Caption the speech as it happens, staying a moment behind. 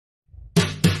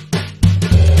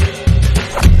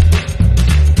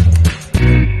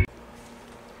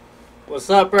What's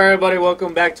up, everybody?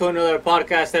 Welcome back to another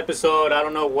podcast episode. I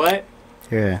don't know what.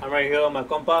 Yeah. I'm right here with my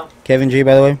compa. Kevin G,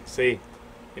 by the way. Sí.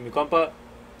 Y mi compa.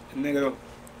 Negro.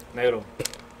 Negro.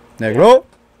 Negro.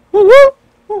 Woo woo.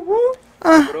 Woo woo.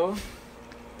 Negro.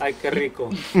 Ay, qué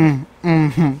rico.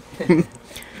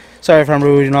 Sorry if I'm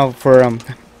rude,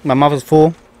 my mouth is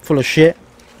full of shit.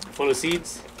 Full of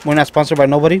seeds. We're not sponsored by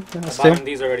nobody. I Still. bought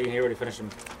these already. He already finished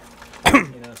them. You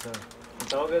know, so.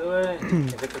 Está good, güey.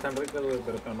 Ese que están ricos, güey,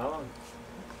 pero calmado.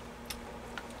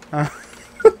 Ah.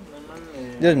 No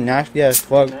mames. This is nasty as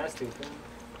fuck. Nasty.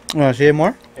 You wanna see it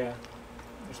more? Yeah.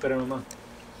 Espera, mamá.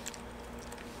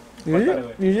 You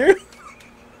Cuéntale, güey. sure?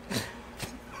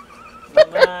 No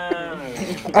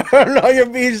mames. I don't know, you're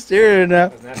being serious now.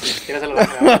 That's nasty. ¿Quieres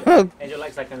hacerlo? Angel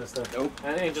likes that kind of stuff. Nope.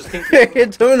 And Angel's kinky.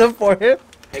 It's doing it for him.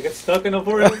 It gets stuck in the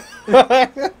forehead.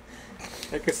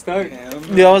 It gets stuck.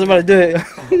 Dude, I was about to do it.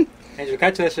 Angel,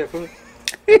 catch that shit, fool.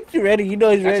 You ready? You know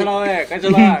he's ready. Cáchalo, güey.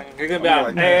 Cáchalo. He's gonna be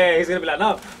like, hey, he's gonna be like,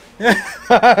 no.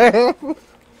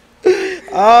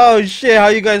 Oh shit, how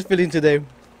you guys feeling today?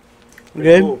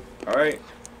 Good? Cool. Alright.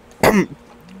 I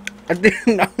didn't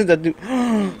know that dude.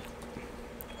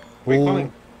 Where you Ooh.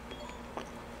 calling?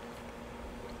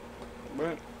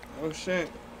 What? Oh shit.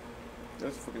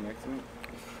 That's a fucking accident.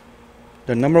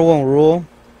 The number one rule.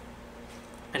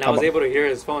 And I was able to hear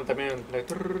his phone también. Like,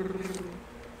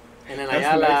 and then That's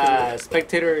allá la hilarious.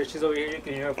 spectator, she's over here, you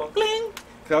can hear her phone. Cling.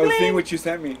 Cause I was seeing what you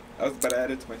sent me. I was about to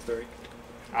add it to my story.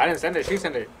 I didn't send it, she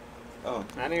sent it. Oh.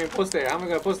 I didn't even post it. How am I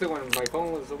gonna post it when my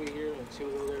phone was over here and she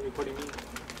was over there recording me?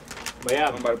 But yeah.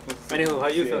 I'm about to post Anywho, how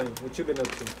you shit. feeling? What you been up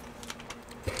to?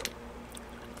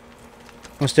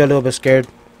 I'm still a little bit scared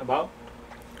About?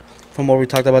 from what we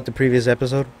talked about the previous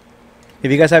episode. If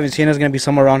you guys haven't seen it, it's gonna be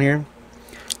somewhere around here.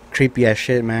 Creepy as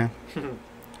shit, man.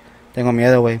 Tengo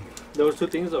miedo, way. There was two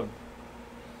things though.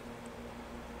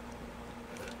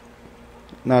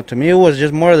 No, to me it was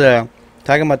just more the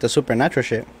talking about the supernatural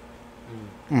shit.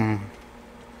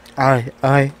 Ay,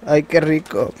 qué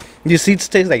rico. These seeds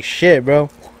taste like shit, bro.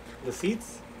 The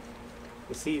seeds?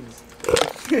 The seeds.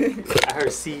 I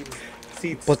heard seeds.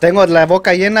 Seeds. Pues tengo la boca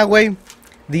llena, güey.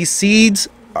 These seeds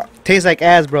taste like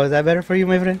ass, bro. Is that better for you,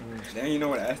 my friend? Now you know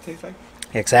what ass tastes like?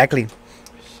 Exactly.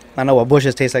 I know what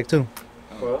bushes taste like too.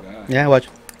 Oh Well. god. Yeah, watch.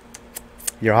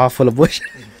 You're all full of bushes.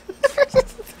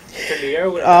 In the air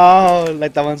with Oh,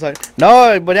 like that one side.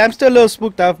 No, but I'm still a little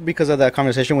spooked out because of the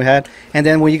conversation we had. And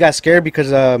then when you got scared because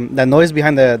the noise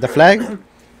behind the flag,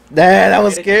 that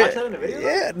was Did you watch scary. that in the video?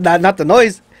 Yeah, not the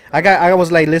noise. I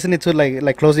was like listening to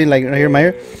like closely like right here in my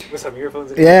ear. With some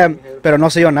earphones. Yeah, pero no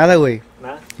se oyó nada, güey.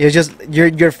 Nah. It was just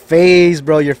your face,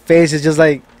 bro. Your face is just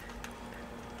like.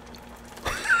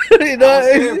 You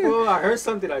know. I heard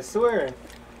something. I swear.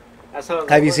 That's how.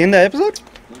 Have you seen the episode?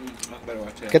 I better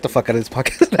watch it. Get the fuck out of this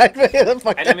podcast.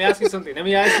 And let me ask you something. Let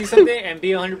me ask you something and be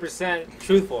 100%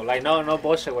 truthful. Like no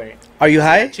bullshit way. Are you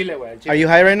high? Chile way. Are you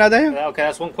high right now, Dave? Okay,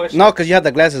 that's one question. No, because you have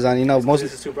the glasses on. You know, most.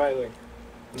 This is too bright way.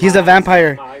 He's My a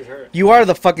vampire. My eyes hurt. You are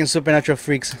the fucking supernatural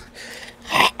freaks.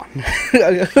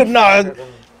 No.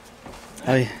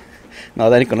 Ay, no,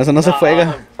 Dani, con eso no se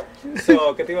juega.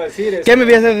 So, ¿qué te iba a decir? ¿Qué me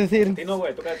ibas a decir? Sí, no,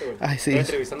 güey, tócate, güey. Ay, sí. Estoy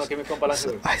entrevistando aquí a mi compa Lance,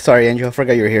 güey. Ay, sorry, Angel. I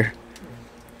forgot you were here.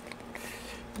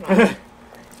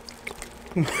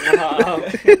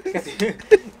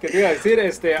 ¿Qué te iba a decir?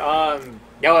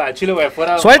 Ya, güey, a Chile, güey,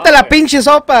 fuera. ¡Suelta mamada, la güey. pinche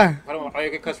sopa!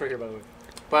 Oye, ¿qué cuss right here, by the way?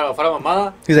 Fuera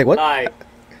mamada. He's like, what? Like,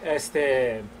 he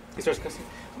starts cussing.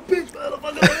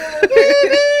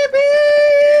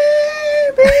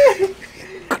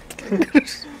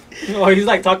 Oh, he's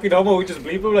like talking normal, we just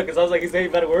bleep him, like it sounds like he's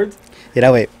saying bad words. Mira,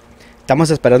 güey. Estamos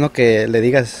esperando que le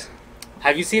digas.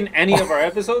 Have you seen any of our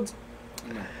episodes?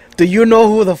 Do you know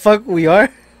who the fuck we are?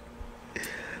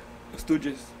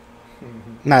 Stooges.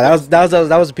 Nah,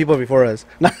 that was the people before us.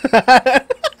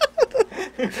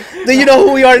 Do you know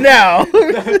who we are now?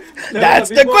 That's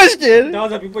the question. That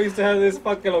was the people used to have this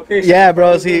fucking location. Yeah,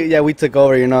 bro. See, yeah, we took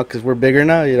over, because we're bigger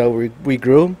now. We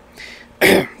grew.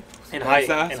 In height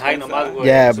nomás, güey.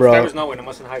 Yeah, bro. Subscribers no, güey,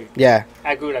 nomás in height. Yeah,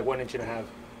 I grew like 1.5 inches.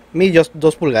 me just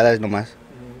 2 pulgadas nomás.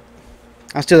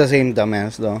 I'm still the same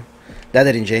dumbass though. That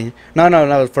didn't change. No,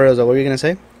 for real though. What were you gonna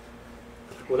say?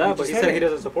 Well, that, but he said he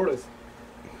doesn't support us.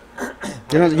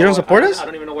 You don't support us? I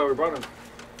don't even know why we brought him.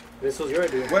 This was your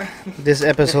idea. What? This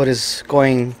episode is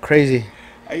going crazy.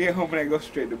 I get home and I go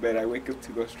straight to bed. I wake up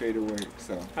to go straight to work.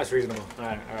 So That's reasonable.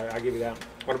 Alright, I'll give you that.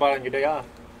 What about on your day off?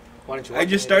 Why don't you? I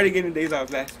just started getting days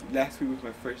off. Last week was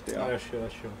my first day Oh, off.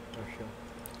 that's true.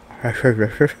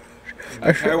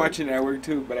 I try watching it at work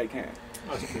too, but I can't.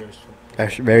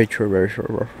 That's very true. I'm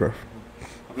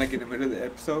like in the middle of the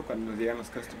episode cuando nos llegan los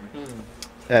customers. Mm.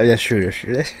 That's true. So,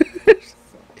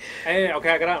 Hey, okay,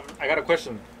 I got a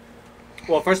question.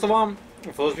 Well, first of all,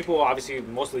 for those people, obviously,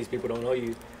 most of these people don't know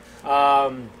you.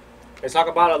 Let's talk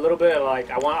about a little bit. Like,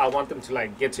 I want them to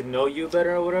like get to know you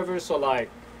better or whatever. So, like,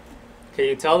 can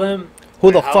you tell them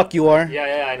Who the how- fuck you are?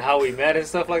 Yeah, and how we met and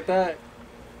stuff like that.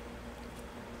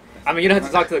 I mean, you don't have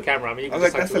to talk to the camera. I mean, you I can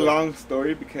was just like, talk that's a to long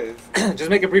story because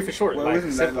Just make it brief and short. well, like, it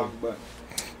wasn't that simple. long, but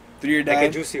through your Make it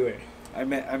dad, juicy way. I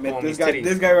met Come on, this these guy. titties.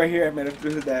 This guy right here. I met him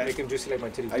through his dad. Make him juicy like my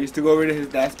titties. I used to go over to his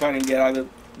dad's spot and get all the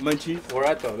munchies. Where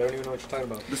at though? They don't even know what you're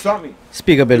talking about. The swap meet.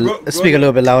 Speak a bit. Speak a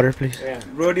little bit louder, please. Yeah.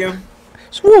 Rhodium.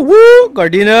 Woo woo,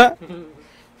 Gardena.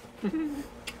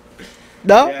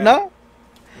 No, Yeah. no.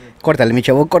 Córtale, mi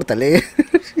chavo, córtale.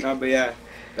 No, but yeah,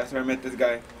 that's where I met this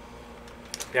guy.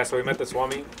 Yeah, so we met the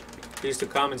Swami. He used to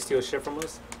come and steal shit from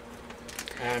us.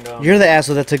 And You're the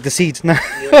asshole that took the seats. No.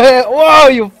 Yeah. Whoa,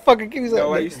 you fucking king.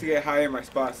 No, I used to get high in my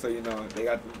spot, so you know they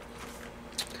got.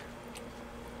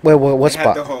 Wait, what they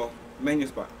had the spot? whole menu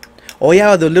spot. Oh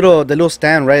yeah, the little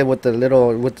stand, right? With the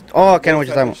little oh, I can't know what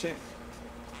you're talking about. Shit.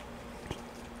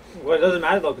 well, it doesn't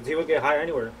matter though, because he would get high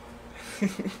anywhere.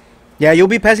 Yeah, you'll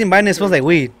be passing by and it smells like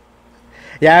weed.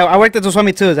 Yeah, I worked at the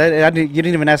Swami too. You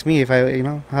didn't even ask me if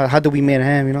how did we meet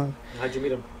him, How'd you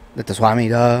meet him? At the Swami,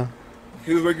 duh.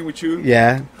 He was working with you.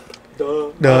 Yeah.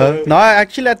 Duh. No,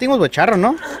 actually, I think it was with Charro,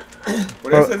 no?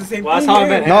 But that's the same Well, that's thing. how I yeah.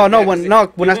 met him. No, Yeah,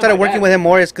 when I met started my working dad. with him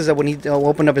more, it's because when he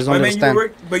opened up his own But, little man,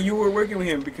 stand. but you were working with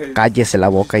him because. Cállese la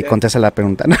boca y Yeah. conteste la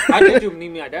pregunta. How did you meet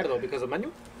my dad though? Because of Manu?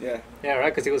 Yeah, Yeah,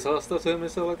 right. Because he was selling stuff to him and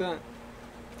stuff like that.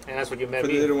 And that's when you met for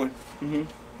the me. little one. Mm.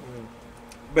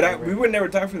 But we would never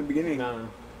talk from the beginning. Nah.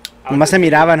 Nomás se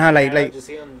miraban, huh? Like, Just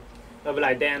see him. I'll be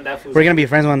like, damn, that fool's. we're gonna be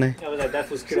friends one day. I was like, that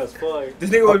fool's cute as fuck. This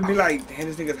nigga would be like, damn,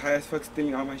 this nigga's high as fuck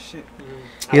stealing all my shit.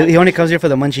 He only comes here for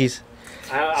the munchies.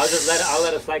 I'll just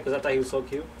let it slide because I thought he was so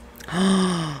cute.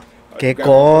 Qué Grab a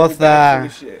whole bag cosa.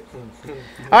 full of shit.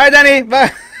 All right, Danny.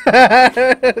 Bye.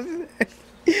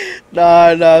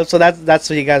 No. So that's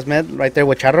what you guys met right there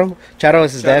with Charro. Charro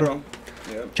is his dad. Charro.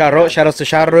 Yep. Charro. Shout outs to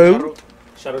Charro. Charro.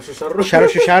 Shout out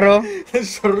to Charro.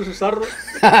 Charro.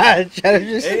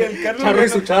 Hey, el Carlos, Charro y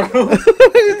su charro.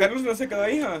 el Carlos no se quedó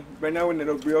ahí, huh? Right now when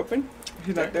it'll reopen,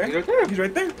 he's not there. He's right there. He's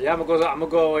right there. Yeah, I'm gonna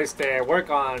go work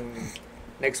on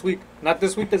next week. Not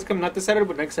this week that's coming, not this Saturday,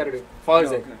 but next Saturday.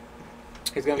 Father's No, Day. okay.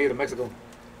 He's gonna leave to Mexico.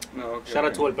 No, okay. Shout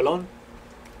out to El Pelon.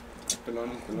 Pelon.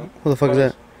 Who the fuck is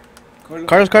that?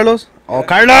 Carlos. Carlos? Oh, Yeah.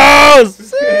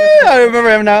 Carlos! I remember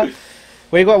him now.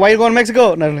 Why you going to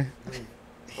Mexico? No,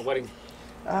 A wedding.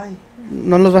 Ay,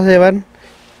 no los vas a llevar.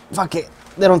 Fuck it.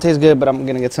 They don't taste good, but I'm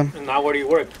gonna get some. And now where do you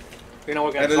work? You're not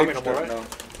working at At a Swami liquor no more, store,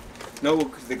 right? no,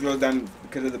 because they closed down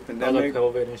because of the All the pandemic.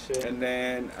 COVID and shit. And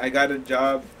then I got a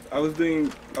job. I was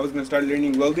gonna start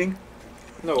learning welding,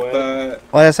 No way. but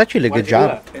Oh, that's actually a Why'd good you do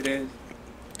job. that? it is.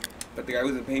 But the guy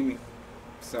wasn't paying me,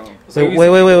 so. So you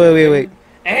Wait.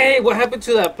 Hey, what happened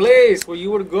to that place where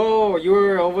you would go? You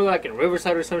were over like in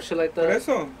Riverside or some shit like But that. that's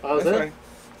all. Oh, was That's it? why.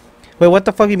 Wait, what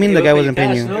the fuck you mean He the was guy paying wasn't paying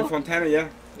cash, you? no? In Fontana, yeah.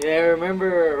 Yeah,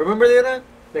 remember the other?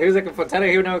 He was like in Fontana,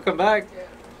 he would never come back.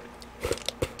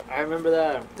 I remember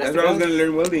that. That's the where I was guy? gonna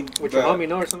learn welding. With your but homie,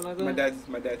 no, or something like that?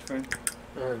 My dad's friend.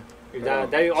 Your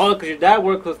dad, because your dad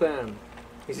worked with them.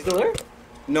 Is he still there?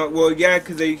 No, well, yeah,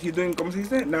 because he's doing, ¿cómo se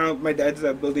dice? Now my dad's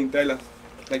building trailers,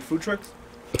 like food trucks.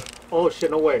 Oh shit,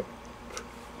 no way.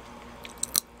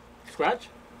 Scratch?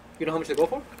 You know how much they go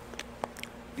for?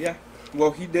 Yeah.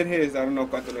 Well, he did his, I don't know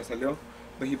cuánto le salió,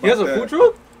 but he He has bought a the- food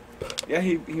truck? Yeah,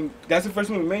 he that's the first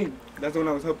one we made. That's the one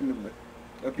I was helping him with.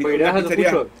 But your dad has a food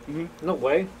truck? Mm-hmm. No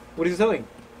way. What is he selling?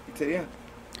 Pizzeria.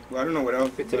 Well, I don't know what else.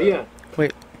 Pizzeria.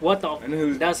 Wait. What the? I know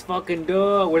who's. That's fucking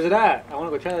dope. Where's it at? I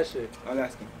want to go try that shit. I'll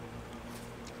ask him.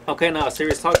 Okay, now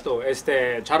serious talk though.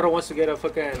 Charro wants to get a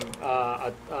fucking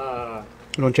a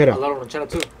Lonchera. lot of lonchera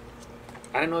too.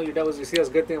 I didn't know your dad was. You see, that's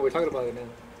a good thing we're talking about it now.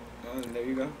 Oh, there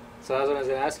you go. So that's what I was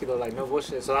gonna ask you though, like no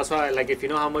bullshit. So that's why, like, if you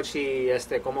know how much he,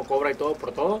 como cobra y todo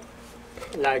por todo,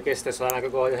 like, so I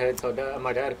could go ahead and tell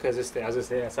my dad, because as I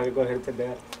say, so I could go ahead and tell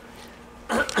dad.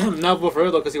 Not for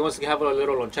real though, because he wants to have a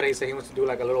little lonchera. He said he wants to do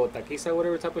like a little taquiza,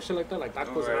 whatever type of shit like that, like tacos.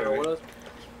 Oh, right, I don't know what right. else.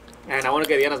 And I want to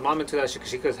get Diana's mom into that shit, because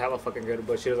she could have a fucking good,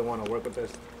 but she doesn't want to work with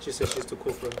us. She says she's too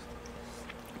cool for us.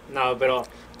 No, but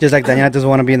Just like Daniela doesn't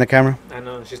want to be in the camera. I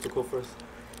know she's too cool for us.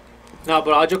 No,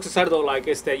 but all jokes aside though, like,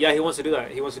 yeah, he wants to do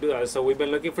that. He wants to do that. So we've been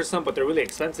looking for some, but they're really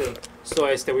expensive. So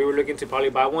we were looking to probably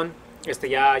buy one.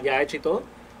 Ya hecho y todo,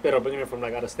 pero bringing it from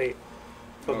like out of state,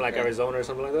 from like Okay. Arizona or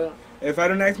something like that. If I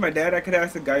don't ask my dad, I could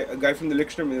ask a guy from the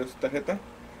liquor store, me dio su tarjeta,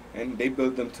 and they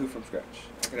build them too from scratch.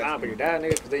 I could ask Nah, him. but your dad, nigga,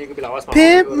 because then you could be like, what's my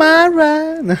Pimp homie?" my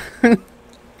ride.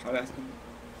 I'll ask him.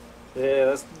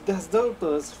 Yeah, that's dope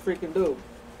though. That's freaking dope.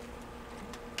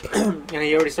 And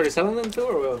he already started selling them too,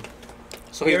 or what?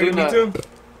 So He he's already doing made that two.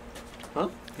 Huh?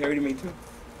 He already made two.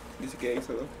 Dice que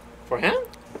hizo dos. for him?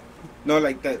 No,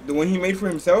 like that. The one he made for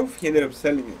himself, he ended up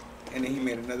selling it, and then he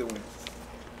made another one.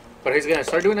 But he's gonna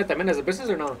start doing it también as a business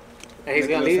or no? And he's Like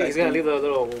gonna little leave. side He's gonna thing. leave the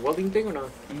little welding thing or no?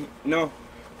 No,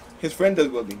 his friend does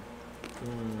welding.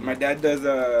 Mm. My dad does.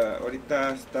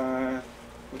 Ahorita está.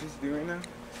 What is he doing right now?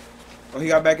 Oh, he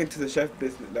got back into the chef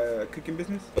business, the cooking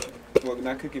business. Well,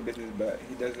 not cooking business, but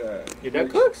he does. Your dad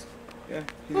works- cooks? Yeah,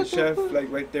 he's What a the chef, fuck?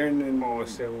 like right there in. Oh,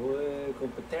 se fue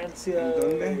competencia.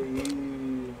 ¿Dónde?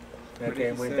 Y- What Okay,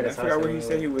 did he muy say? I interesado. forgot where he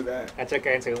said he was at. A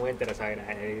checar en muy interesado.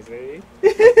 Dice.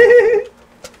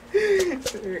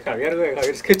 Javier, güey, Javier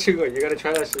es que chingo. You gotta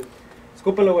try that shit.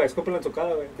 Escúpelo, güey, escúpelo en tu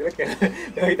cara, güey. Dile que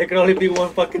there can only be one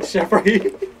fucking chef right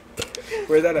here.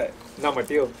 Where's that at? No, my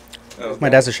tío. Oh, My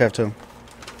dad's a chef too.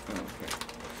 oh,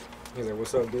 okay. He's like,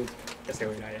 what's up, dude? I say,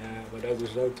 yeah, my dad's a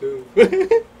chef too.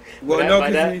 Well, My no,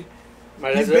 dad- because My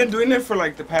he's dad's been doing it for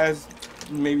like the past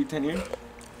maybe 10 years.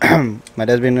 My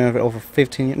dad's been doing it for over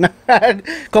 15 years.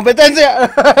 Competencia!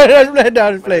 No,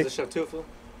 my play. dad's a chef too, fool.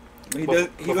 But he But- does.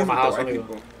 but He from goes my with house the white only,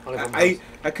 people. Only from my house.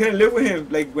 I couldn't live with him.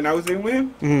 Like when I was living with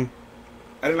him, Mhm.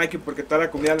 I didn't like it porque toda la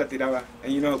comida la tiraba,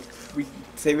 and you know we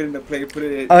save it in the plate, put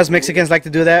it. Us Mexicans like to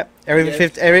do that.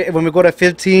 Yes. Every when we go to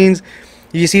 15s,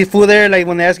 you see food there. Like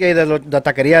when they ask, hey, the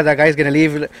taqueria, that guy's gonna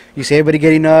leave. You see everybody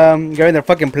getting their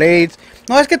fucking plates.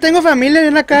 No, es que tengo familia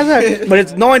en la casa, but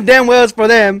it's knowing damn well it's for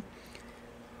them.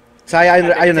 So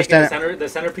I understand it. The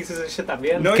centerpieces and shit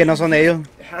también. No, Que no son de ellos.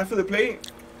 half of the plate.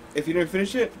 If you didn't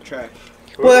finish it, trash.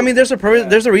 Well, I mean, there's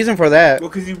a reason for that. Well,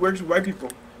 because he works with white people.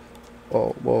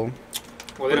 Oh, well.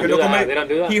 Well, they don't Porque do no that. come- They don't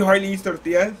do that. He hardly eats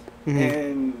tortillas, Mhm.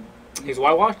 and He's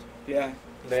whitewashed? yeah,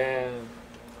 Damn.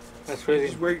 That's he crazy.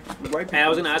 just works with white people. And I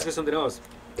was gonna ask you something else.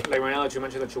 Like right now that you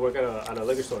mentioned that you work at a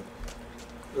liquor store.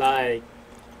 Like,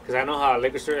 cause I know how a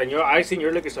liquor store, and I've seen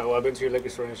your liquor store. Well, I've been to your liquor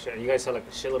store and shit. And you guys sell like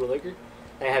a shitload of liquor.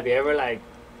 Like, have you ever like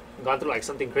gone through like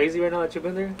something crazy right now that you've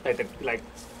been there?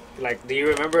 Like, do you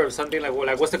remember of something like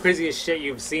what's the craziest shit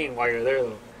you've seen while you're there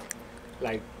though?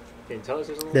 Like, can you tell us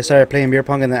or something? They started playing beer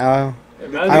pong in the aisle.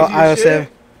 Another I crazy was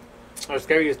shit, Or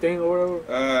scariest thing or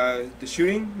whatever? the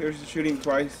shooting. There was a shooting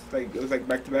twice. Like it was like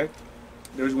back to back.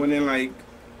 There was one in like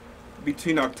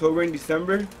between October and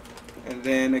December, and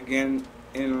then again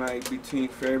in like between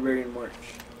February and March.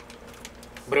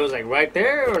 But it was like right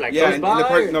there or like Yeah, close in by?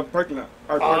 the or- parking lot.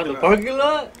 Our Oh, parking the lot. parking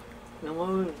lot? No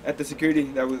moment. At the security,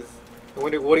 that was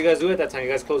What do you guys do at that time? You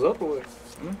guys close up or what?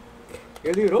 Hmm? You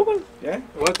guys leave it open? yeah.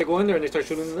 What, they go in there and they start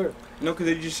shooting in there? No, because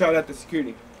they just shot at the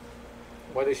security.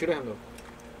 Why they shoot at him though?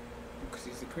 Because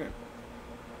he's a crip.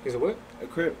 He's a what? A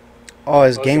crip. Oh,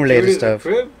 it's Oh, gang related security's a stuff.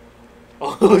 crib?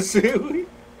 Oh, seriously?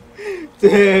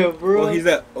 Damn, bro. Well, he's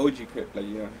a OG crip, like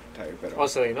tired, Oh, but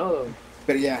so they know though.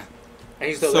 but yeah. And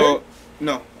he's still So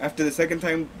no, after the second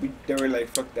time, they were like,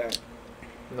 "Fuck that."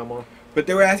 there? No more. But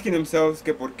they were asking themselves,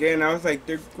 "Que por qué?" And I was like,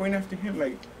 "They're going after him."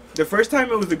 Like the first time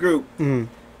it was a group, Mhm.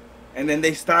 and then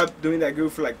they stopped doing that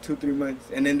group for like 2-3 months,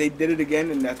 and then they did it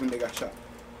again, and that's when they got shot.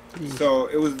 So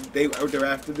it was they were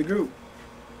after the group.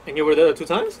 And you were there the 2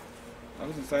 times? I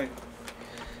was inside.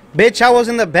 Bitch, I was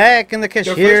in the back in the The first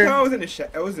time cashier.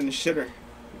 I was in the shitter.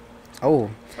 Oh.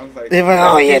 I was like, They were-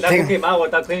 oh, yeah. That's take- who came out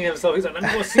without cleaning himself. He's like, let me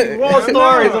go see Raw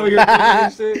Stories over here.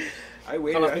 and shit. I Con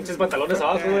waited. los I pinches said, pantalones "Fuck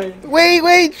abajo, that." güey.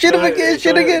 Wait, shit him Showing- again, shit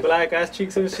showing again. Black ass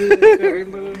cheeks and shit.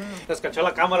 Les cachó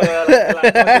la cámara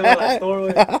de la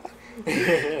store, güey.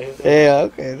 Yeah,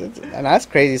 okay. That's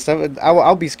crazy stuff.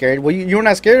 I'll be scared. Well, you were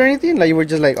not scared or anything? Like, you were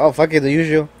just like, oh, fuck it, the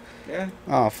usual. Yeah.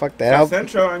 Oh, fuck that. South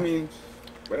Central, I mean,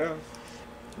 what else?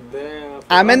 Damn.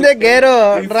 I'm in the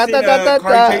ghetto. We've seen, car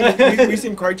Ratatatata. chases, we've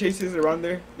seen car chases around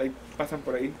there, like pasan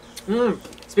por ahí.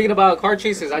 Speaking about car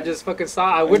chases, I just fucking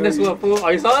saw. I witnessed know you- one fool. Oh,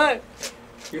 you saw that?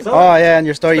 You saw Oh, yeah, in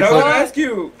your story you But I was put. gonna ask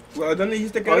you, well, ¿dónde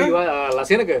dijiste que Oh, you era? La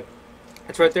Cienega.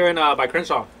 It's right there in by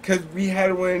Crenshaw. Because we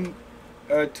had one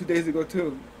 2 days ago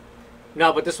too.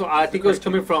 No, but this one I think it was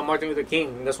coming from Martin Luther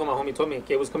King. That's what my homie told me.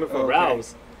 It was coming from Okay.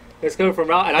 Rouse. It's coming from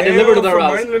Rouse, and I Damn, delivered to the from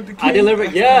Rouse. Martin Luther I King? delivered,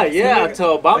 That's yeah, awesome. yeah, to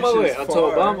Obama, That wait, shit's to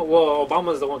far. Obama. Well,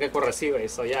 Obama's the one que corre así, güey.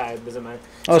 So yeah, it doesn't matter.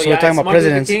 Oh, so we're talking it's about Martin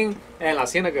Luther presidents. King and La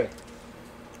Cienega.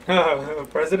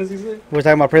 Presidents, you say? We're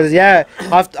talking about presidents. Yeah,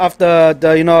 off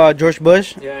the George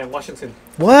Bush. Yeah, in Washington.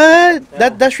 What? Yeah.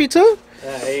 That street too?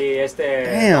 Yeah, hey,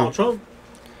 Damn. Donald Trump.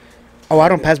 Oh, I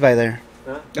don't pass by there.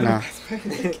 Huh? No.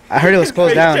 I heard it was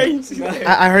closed down.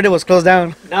 I heard it was closed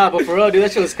down. Nah, but for real, dude,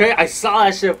 that shit was crazy. I saw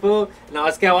that shit, fool. No,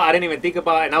 it's kind of, I didn't even think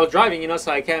about it. And I was driving,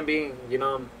 so I can't be,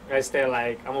 I stay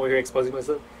like, I'm over here exposing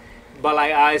myself. But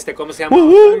like, ¿cómo se llama?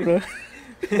 Woo-woo.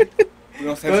 We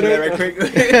gonna censor that right quick.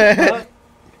 Huh?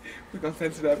 We're gonna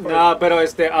censor that part. Nah, but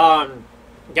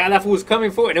yeah, that fool was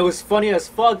coming for, and it was funny as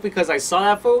fuck because I saw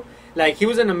that fool. Like he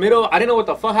was in the middle. I didn't know what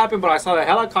the fuck happened, but I saw the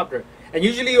helicopter. And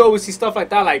usually you always see stuff like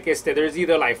that. Like there's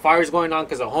either like fires going on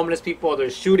because of homeless people.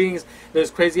 There's shootings.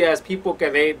 There's crazy ass people que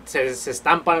they se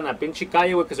estampan en la pinche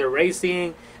calle because they're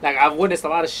racing. Like I've witnessed a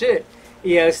lot of shit.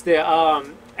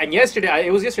 And yesterday,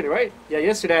 it was yesterday, right? Yeah,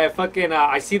 yesterday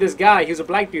I see this guy. He's a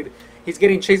black dude. He's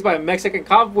getting chased by a Mexican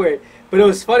cop, güey. But it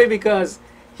was funny because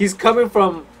he's coming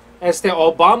from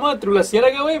Obama through La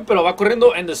Ciénaga, güey, pero va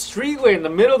corriendo in the street, güey, in the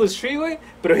middle of the street, güey,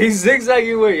 pero he's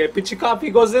zigzagging, güey. El pinche cop, he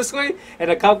goes this way,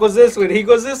 and the cop goes this way, and he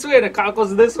goes this way, and the cop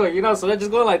goes this way, you know, so they're just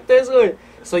going like this, güey.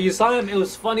 So you saw him, it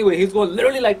was funny, güey. He was going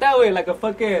literally like that, güey, like a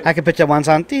fucking... I can picture one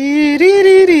song. Yeah,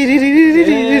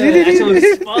 that shit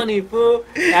was funny, fool.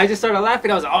 And I just started laughing.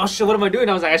 I was like, oh shit, what am I doing?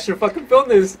 I was like, I should fucking film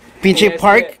this. Pinche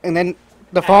park, and then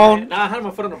the phone. Nah, I had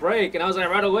my foot on the brake, and I was like,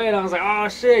 right away, and I was like, oh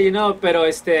shit, you know, pero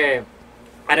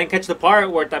I didn't catch the part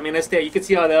where, I mean, you could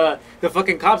see all the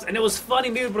fucking cops, and it was funny,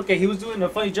 dude, because he was doing a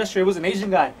funny gesture. It was an Asian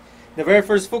guy. The very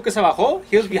first focus of abajo,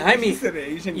 he was behind me. He said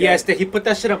Asian guy. Yes, he put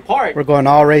that shit in park. We're going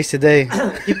all race today.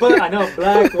 He put, I know,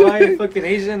 black, white, fucking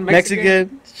Asian,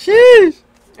 Mexican. Sheesh.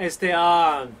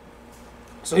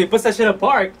 So he puts that shit in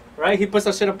park, right? He puts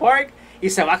that shit in park. Y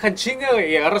se baja en chinga,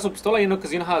 güey, y agarra su pistola, you know,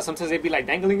 because you know how sometimes they be like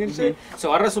dangling and shit. So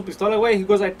agarra su pistola, güey, he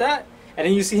goes like that, and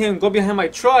then you see him go behind my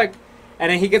truck, and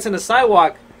then he gets in the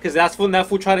sidewalk, because that's when that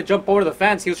fool tried to jump over the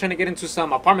fence. He was trying to get into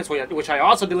some apartments, which I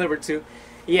also delivered to.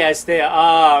 Yes,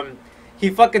 he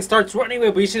fucking starts running,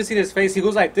 güey, but you should have seen his face. He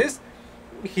goes like this.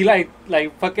 He like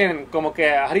fucking, como que,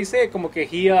 how do you say it? Como que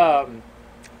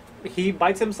he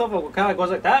bites himself, or kind of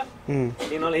goes like that. You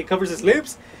know, he covers his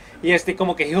lips. Yes,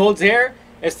 como que he holds air.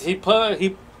 He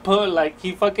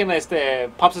fucking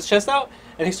pops his chest out,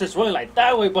 and he starts running like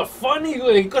that way, but funny,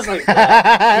 he goes like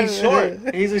that. He's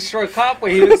short. He's a short cop,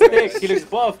 he looks thick, he looks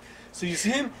buff. So you see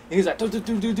him, and he's like do,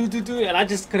 and I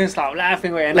just couldn't stop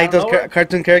laughing, and like those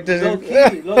cartoon characters. Low key.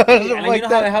 And then you know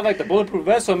how they have like the bulletproof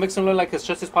vest, so it makes him look like his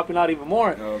chest is popping out even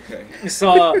more. Okay.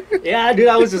 So yeah, dude,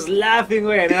 I was just laughing,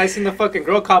 and then I seen the fucking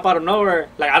girl cop out of nowhere.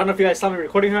 Like I don't know if you guys saw me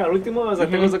recording her at Ultimo. I was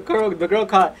like, there was the girl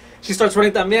cop. She starts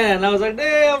running también, and I was like,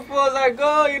 damn, fool, I was like,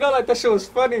 go, you know, like that shit was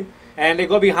funny. And they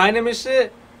go behind him and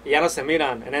shit, y ya no se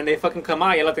miran. And then they fucking come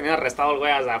out, ya lo tenían arrestado el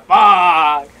güey. I was like,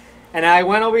 fuck. And I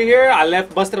went over here, I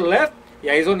busted left.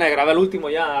 Yeah, he's when I grabé el último.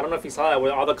 Yeah, I don't know if you saw that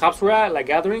where all the cops were at, like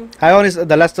gathering.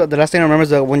 The last thing I remember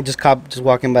is the one cop just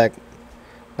walking back.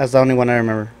 That's the only one I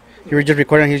remember. You were just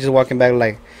recording, he was just walking back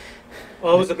like.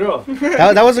 Oh, it was a girl.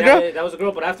 that was a girl. Yeah, that was a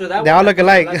girl. But after that, they all look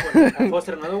alike. I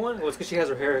posted another one. It was because she has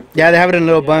her hair. Yeah, they have it in a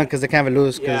little bun because they can't be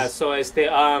loose. Yeah, so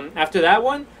after that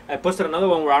one, I posted another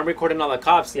one where I'm recording all the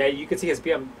cops. Yeah, you can see his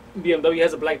BMW. He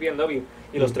has a black BMW.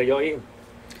 Y los trayó ahí.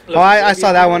 Oh, I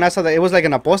saw that one. I saw that. It was like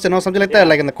in a post, no, something like that,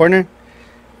 like in the corner.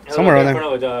 Somewhere around there.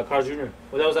 With Carl Jr.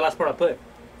 Well, that was the last part I put.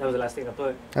 That was the last thing I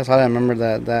put. That's how I remember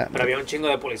that. But había un chingo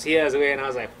de policías, güey, and I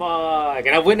was like, fuck.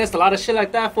 And I've witnessed a lot of shit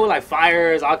like that, fool, like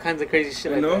fires, all kinds of crazy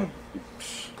shit like that.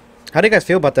 How do you guys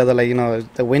feel about that, though? Like, you know,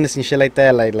 the witnessing shit like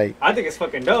that, like. I think it's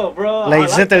fucking dope, bro. Like,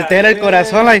 se te altera el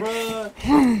corazón, like.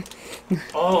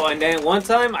 Oh, and then one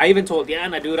time, I even told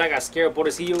Diana, dude, I got scared,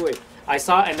 pobrecillo, güey. I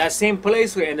saw in that same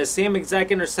place, in the same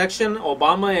exact intersection,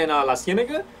 Obama and La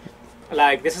Ciénaga.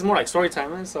 Like, this is more like story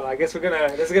time, man. So I guess this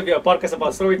is gonna be a podcast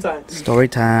about story time. Story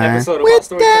time. Episode about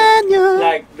story time.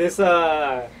 Like this,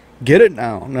 Get it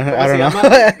now? No, I don't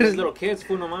know. These little kids,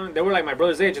 fool, no man. They were like my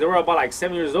brother's age. They were about like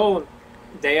 7 years old.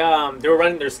 They were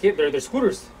riding their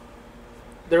scooters.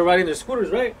 They were riding their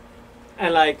scooters, right?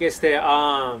 And like they're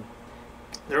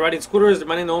riding scooters. They're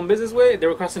minding their own business way. They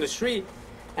were crossing the street,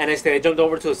 and they jumped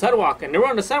over to the sidewalk, and they were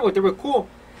on the sidewalk. They were cool.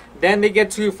 Then they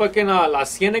get to fucking La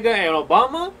Ciénaga and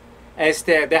Obama.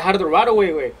 They had the right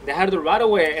away way. They had the right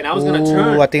away, and I was gonna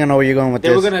turn. I think I know where you're going with this.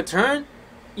 They were gonna turn.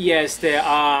 Yes,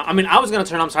 I mean, I was gonna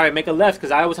turn. I'm sorry, make a left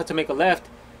because I always have to make a left.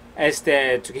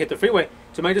 To hit the freeway.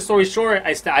 To make the story short,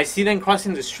 I see them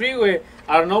crossing the streetway.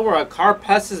 I don't know where a car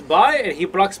passes by and he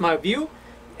blocks my view.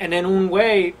 And then one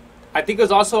way, I think it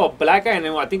was also a black guy, and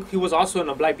then I think he was also in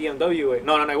a black BMW.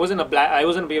 No, it wasn't a black. I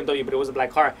wasn't a BMW, but it was a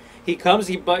black car. He comes,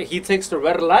 he takes the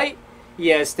red light.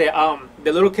 Yes, the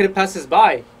little kid passes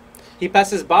by. He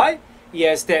passes by.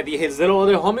 Yes, his little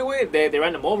other homie with they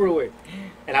ran him over with,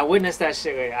 and I witnessed that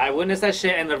shit. I witnessed that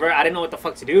shit, and I didn't know what the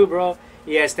fuck to do, bro.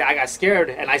 Yes, I got scared,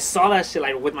 and I saw that shit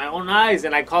like with my own eyes,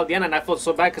 and I called Diana, and I felt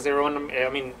so bad because they were on. I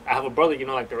mean, I have a brother, you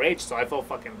know, like their age, so I felt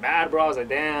fucking bad, bro. I was like,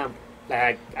 damn,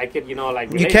 Like I could, you know, like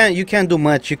You relate. can't do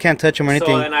much. You can't touch him or So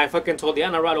anything. and I fucking told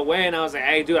Diana right away, and I was like,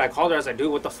 "Hey, dude," I called her. I was like, "Dude,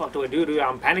 what the fuck do I do, dude?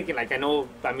 I'm panicking. Like, I know,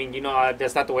 I mean, you know,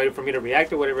 that's not the way for me to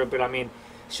react or whatever. But I mean,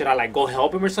 should I like go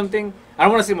help him or something? I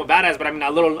don't want to seem a badass, but I mean,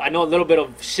 I know a little bit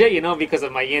of shit, you know, because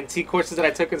of my ENT courses that I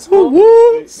took in school.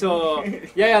 Woo! So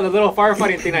yeah, the little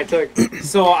firefighting thing I took.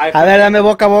 So I. A ver, dame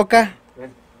boca a boca.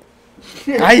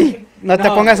 Ay, no te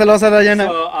No. pongas celosa, Diana.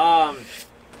 So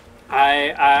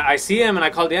I see him and I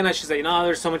call Diana. She's like, you know,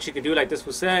 there's so much you could do, like this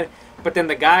was said. But then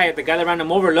the guy that ran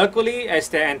him over, luckily,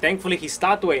 and thankfully he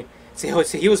stopped way. So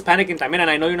he was panicking también, and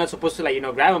I know you're not supposed to like, you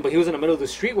know, grab him, but he was in the middle of the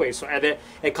streetway, so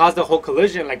it caused a whole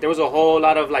collision. Like there was a whole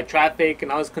lot of like traffic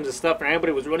and all this kinds of stuff, and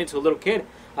everybody was running to a little kid.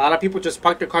 A lot of people just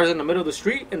parked their cars in the middle of the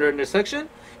street in their intersection,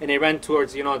 and they ran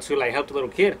towards, you know, to like help the little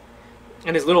kid.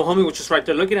 And his little homie was just right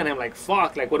there looking at him like,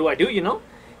 fuck, like what do I do, you know?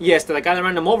 Yes, the guy that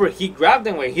ran him over, he grabbed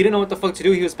him. He didn't know what the fuck to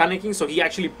do. He was panicking, so he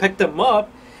actually picked him up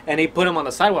and he put him on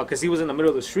the sidewalk because he was in the middle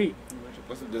of the street. You're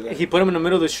supposed to do that. He put him in the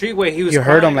middle of the street where he was. You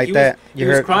heard crying. him like He that. Was, You he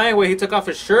was heard- crying where he took off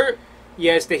his shirt.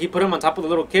 Yes, he put him on top of the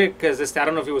little kid because I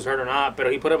don't know if he was hurt or not,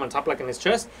 but he put him on top like in his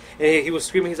chest. And he was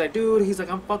screaming. He's like, dude. He's like,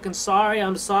 I'm fucking sorry.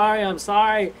 I'm sorry. I'm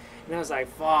sorry. And I was like,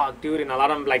 fuck, dude. And a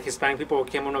lot of like Hispanic people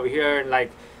came on over here and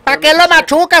like. ¿Para qué lo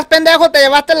machucas, pendejo? Te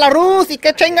llevaste la luz y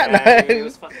qué chinga. Yeah, it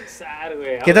was fucking sad,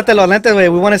 güey. Quítate los lentes,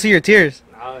 güey. We want to see your tears.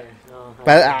 No, güey, no.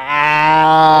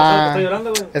 Ah. ¿Estoy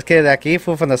llorando, güey? Es que de aquí,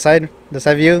 fue from the side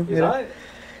view. ¿Y mira. sabes?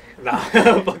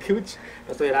 No, pacuch.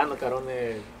 No estoy llorando, cabrón.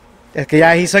 Es que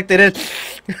ya, he sucked it in.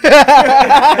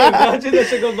 Imagine that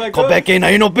shit goes back Go up. back in, now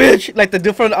you know, bitch. Like the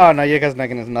dude from, oh no, you guys not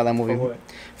gonna know that movie. From what?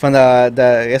 From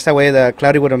esta way, the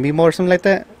Cloudy with a Mimo or something like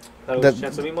that. That The- was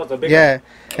Chance Mismo, the big Yeah.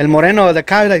 El Moreno, the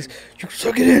guy, like, you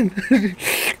suck it in.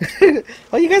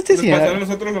 Oh, you guys did Nos see pasó a that.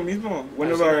 nosotros lo mismo. One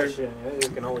I've of seen our, that shit. Yeah,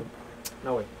 que no, güey.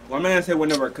 No, güey. well, I'm not gonna say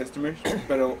one of our customers,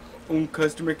 pero un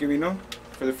customer que vino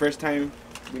for the first time,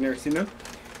 we never seen him.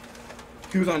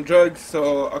 He was on drugs,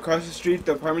 so across the street,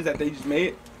 the apartments that they just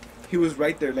made, he was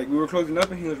right there. Like we were closing up,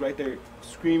 and he was right there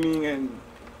screaming, and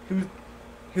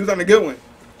he was on a good one.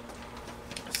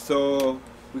 So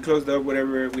we closed up,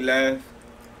 whatever. We left.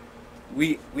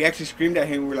 We actually screamed at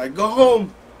him. We were like, "Go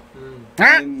home!" Mm.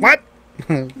 Huh? What?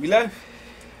 We left.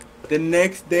 The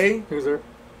next day, He was there.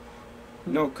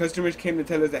 no customers came to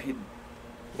tell us that he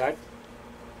Died?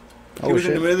 he Oh, was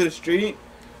in the shit. middle of the street.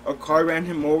 A car ran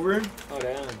him over, Oh,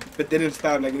 damn. but didn't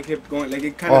stop. Like it kept going. Like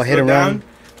it kind Oh, of hit slowed and down. run.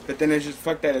 But then it just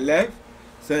fucked that it left.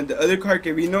 So then the other car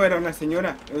que vino era una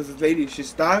señora. It was this lady. She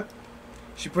stopped.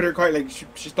 She put her car like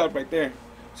she stopped right there.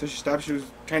 So she stopped. She was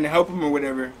trying to help him or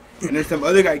whatever. And then some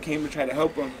other guy came to try to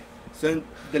help him. So then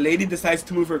the lady decides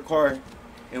to move her car.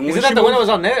 And Isn't when that she the one that moved- was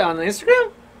on there on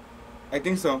Instagram? I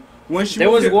think so. When she There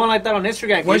was moved her- one like that on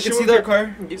Instagram. You Once could she see moved her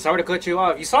the car. Sorry to cut you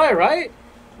off. You saw it, right?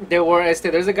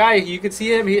 There's a guy. You could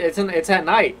see him. It's at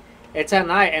night. It's at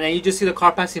night, and then you just see the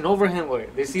car passing over him. Where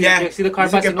you see the car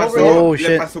dice que passing over pasó, him. Oh, le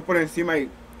shit. pasó por encima y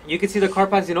You can see the car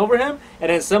passing over him, and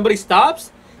then somebody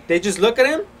stops. They just look at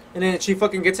him, and then she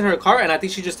fucking gets in her car, and I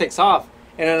think she just takes off.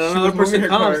 And then She another was moving person her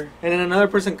comes, car. and then another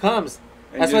person comes.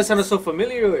 and That's why it just- sounded so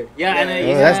familiar with. Yeah, Yeah. and then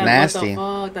Oh, that's what nasty. the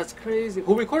fuck? That's crazy.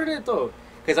 Who recorded it though?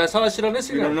 Because I saw that shit on We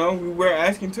don't Instagram. know. We were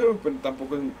asking too, but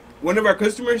tampoco. One of our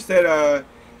customers said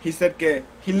he said que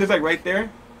he lives like right there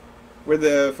where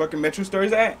the fucking metro store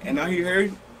is at, and all he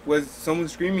heard was someone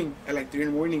screaming at like 3 in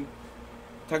the morning.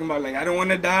 Talking about like, I don't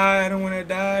want to die,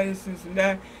 this and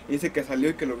that. Y dice que salió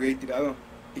y que lo había tirado.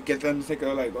 Y que él también se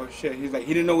quedó like, oh shit. He's like,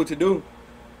 he didn't know what to do.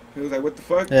 He was like, what the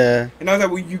fuck? Yeah. And I was like,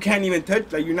 well, you can't even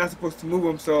touch, like you're not supposed to move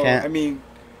him. So, Can't. I mean,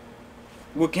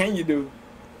 what can you do?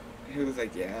 He was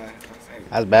like, yeah. I was like,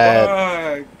 That's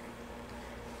bad. fuck.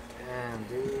 Damn,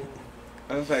 dude.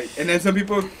 I was like, and then some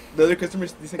people, the other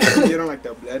customers, dicen que se dieron like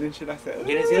the blood and shit. I said,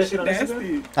 You didn't see that shit on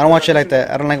nasty. I don't watch shit like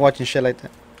that. I don't like watching shit like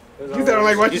that. You said I don't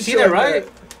like watching You see shit that, like right?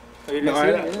 that. Oh, you No, didn't see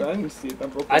I that, yeah? didn't see it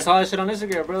tampoco. I saw that shit on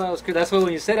Instagram, bro. That was crazy. That's why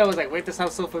when you said it, I was like, wait, this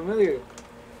sounds so familiar.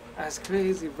 That's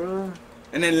crazy, bro.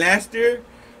 And then last year,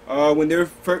 when they were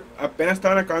apenas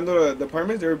estaban acabando the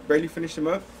apartments, they were barely finished them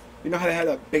up. You know how they had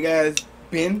a big ass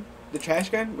bin, the trash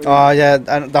can? Oh, yeah.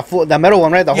 The metal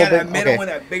one, right? The yeah, whole that big. metal Okay. one,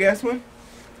 that big ass one.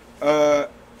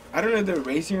 I don't know if they're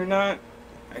racing or not.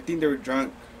 I think they were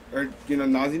drunk or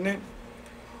nauseating it.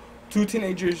 2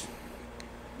 teenagers,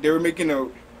 they were making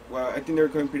well, I think they were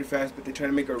going pretty fast, but they tried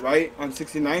to make a right on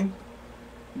 69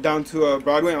 down to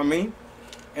Broadway on Main,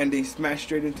 and they smashed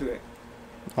straight into it.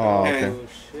 Oh, And- okay. Oh,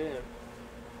 shit.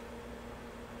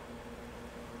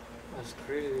 That's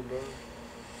crazy, bro.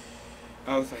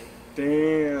 I was like,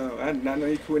 damn, I did not know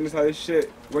you could witness all this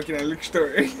shit working at a liquor store.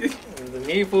 And the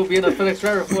me, fool, being a FedEx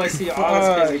driver, fool, I see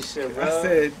all this crazy shit, bro. I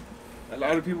said, A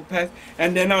lot of people passed.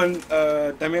 And then on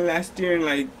también last year in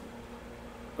like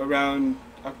around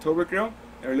October, creo,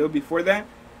 or a little before that,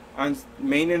 on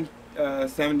Main and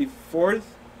 74th,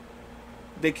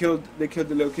 they killed the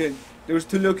little kid. There was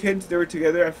two little kids. They were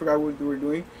together. I forgot what they were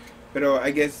doing, but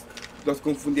I guess los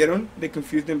confundieron. They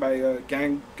confused them by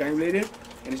gang related,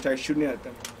 and they started shooting at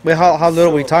them. Wait, how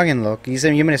little were we So- talking, look? You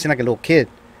said you made it seem like a little kid.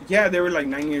 Yeah, they were like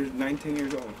 10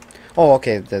 years old. Oh,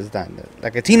 okay, that's not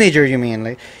like a teenager. You mean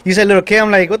like you said little kid? I'm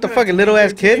like, what the Yeah, fuck, a little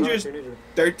ass kid? teenagers.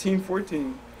 13,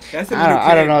 14. That's a I little don't,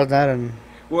 kid. I don't know that.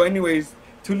 Well, anyways,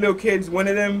 two little kids. One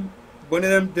of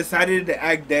them decided to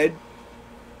act dead,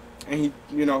 and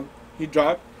he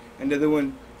dropped, and the other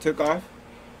one took off.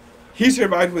 He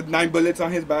survived with 9 bullets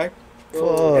on his back,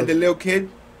 and the little kid,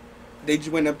 they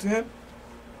just went up to him.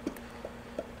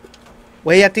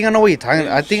 Wait, I think I know what you're talking. and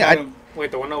I think shot I. him. Wait,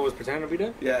 the one that was pretending to be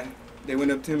dead? Yeah, they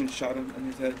went up to him and shot him on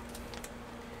his head.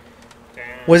 Damn.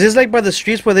 Was this like by the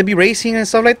streets where they be racing and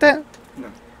stuff like that? No.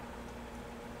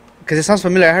 Because it sounds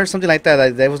familiar. I heard something like that.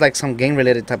 Like, there was like some gang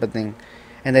related type of thing,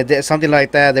 and they did something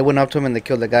like that. They went up to him and they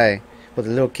killed the guy with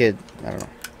the little kid. I don't know.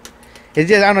 It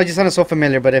just I don't know. It just sounded so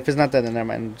familiar. But if it's not that, then never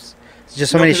mind. It's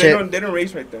just so No, many 'cause shit. They don't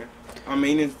race right there. On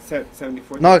Main is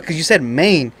 74th. No, because you said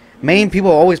Maine. Maine people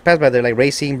always pass by there, like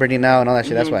racing, burning out, and all that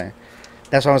shit. That's Mhm. why.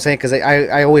 That's what I'm saying. Because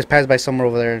I always pass by somewhere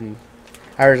over there, and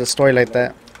I heard a story like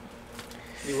that.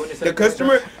 You wouldn't say The that?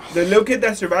 customer, the little kid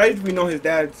that survived, we know his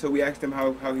dad, so we asked him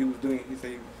how he was doing. He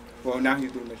said, well, now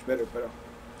he's doing much better, but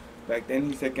back then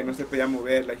he said que no se podía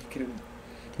mover, like he couldn't.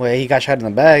 Well, he got shot in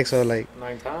the back, so like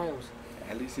 9 times.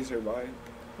 At least he survived.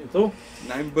 ¿Y tú?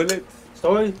 9 bullets.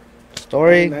 Story?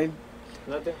 story. 9.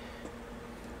 Nothing?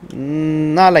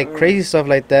 Not like crazy stuff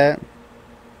like that.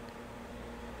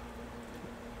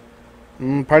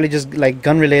 Probably just like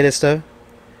gun related stuff.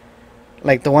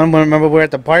 Like the one when remember we were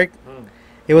at the park. Mm.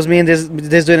 It was me and this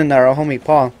dude and our homie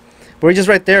Paul. We're just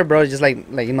right there, bro. Just like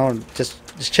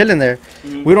just chilling there.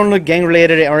 Mm. We don't look gang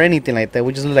related or anything like that.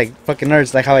 We just look like fucking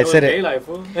nerds, like how I That said was it. daylight,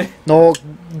 fool. No,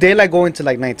 daylight going to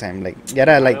like nighttime. Like ya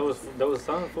era like. that was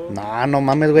sun, fool. Nah, no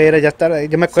mames, güey. Era ya estar.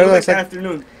 Yo me So it acuerdo was de like esa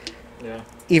afternoon. Yeah.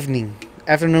 evening,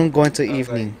 afternoon going to Okay.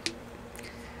 evening.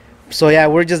 So yeah,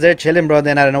 we're just there chilling, bro.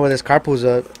 Then I don't know where this car pulls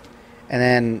up, and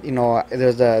then there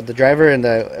was the driver and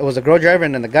it was a girl driver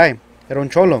and then the guy. Era un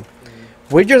cholo.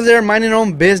 We're just there minding our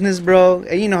own business, bro.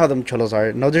 And you know how them cholos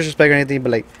are. No disrespect or anything,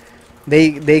 but like,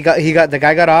 the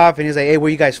guy got off and he's like, hey, where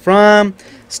you guys from?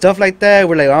 Stuff like that.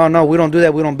 We're like, oh no, we don't do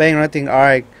that. We don't bang or anything. All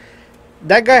right.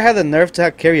 That guy had the nerve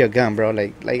to carry a gun, bro.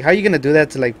 Like how you gonna do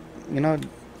that to like,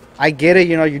 I get it.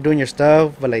 You're doing your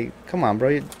stuff, but like, come on,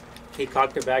 bro. He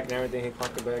cocked it back and everything. He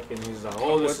cocked it back and he's like,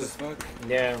 oh, What this the is. fuck?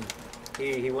 Yeah.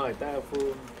 He went like that,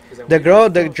 fool. He's like, The "What girl, you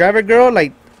the doing, driver girl,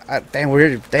 like,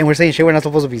 we're saying shit we're not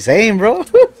supposed to be saying, bro.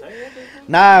 fool?"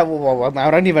 Nah, well, I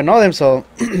don't even know them. So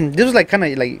this was like kind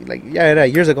of like yeah,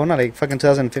 years ago, not like fucking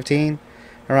 2015,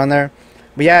 around there.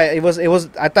 But yeah, it was.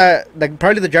 I thought like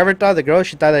probably the driver thought the girl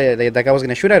she thought that guy was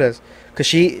gonna shoot at us, cause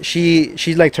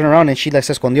she like turned around and she like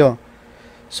se escondió.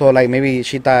 So like maybe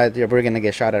she thought we were gonna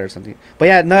get shot at or something. But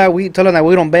yeah, no, we told him that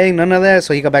we don't bang none of that.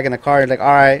 So he got back in the car like all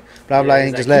right, blah blah, Yeah, and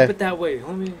he's he just like, left. Keep it that way,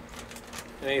 homie. And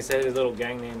then he said his little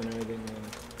gang name and everything.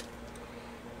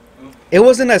 It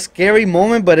wasn't a scary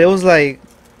moment, but it was like,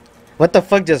 what the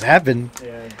fuck just happened?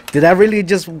 Yeah. Did that really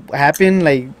just happen?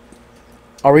 Like,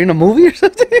 are we in a movie or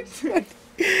something?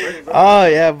 Oh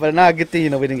yeah, but nah, good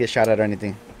thing we didn't get shot at or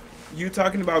anything. You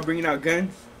talking about bringing out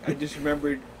guns? I just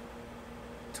remembered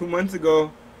 2 months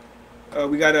ago,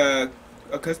 we got a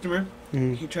customer.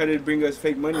 Mhm. He tried to bring us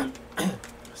fake money,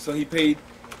 so he paid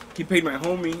my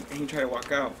homie and he tried to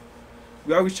walk out.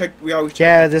 We always check.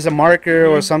 Yeah, there's a marker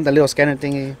or Mhm. something, a little scanner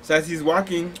thingy. So as he's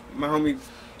walking, my homie,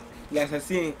 las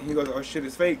así, and he goes, "Oh shit,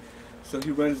 it's fake." So he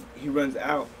runs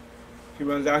out.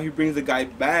 He brings the guy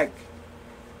back,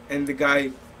 and the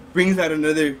guy brings out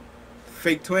another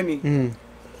fake 20. Mm.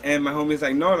 And my homie's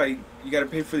like, "No, like you gotta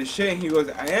pay for the shit." And he goes,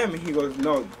 "I am." And he goes,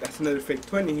 "No, that's another fake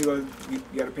 20." He goes, "You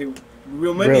gotta pay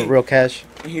real money." Real cash.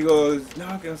 And he goes, "No,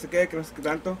 que no sé qué, que no sé qué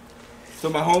tanto." So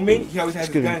my homie, he always has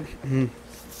his Excuse me. gun. Mhm.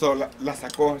 So la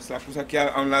sacó, se la puso aquí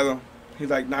a un lado. He's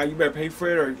like, "Nah, you better pay for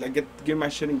it or like give my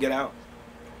shit and get out."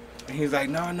 And he's like,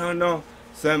 "No."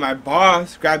 So then my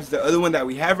boss grabs the other one that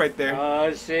we have right there.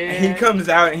 Oh shit. And he comes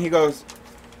out and he goes,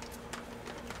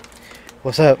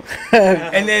 What's up?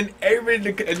 and then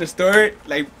everybody in the store,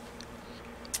 like,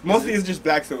 mostly it's just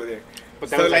blacks over there. But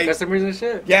that so, was like like- customers and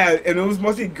shit. Yeah, and it was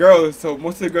mostly girls, so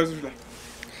most of the girls were like,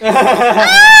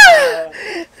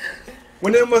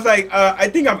 one of them was like, I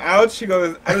think I'm out. She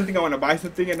goes, I don't think I want to buy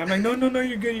something. And I'm like, no,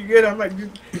 you're good. I'm like,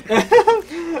 It's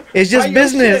buy just your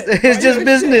business. shit. It's Buy just your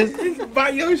business. shit. Buy buy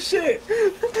your shit.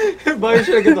 Buy your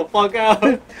shit and get the fuck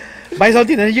out. Buy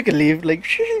something, then you can leave. Like,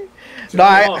 no,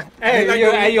 I. Hey,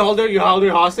 Like you hold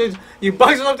her hostage. You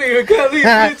buy something, you can't leave,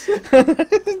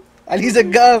 bitch. At least a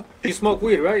gum. You smoke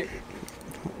weed, right?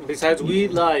 Besides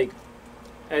weed, like,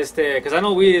 because I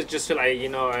know weed is just like, you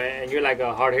know, and you're like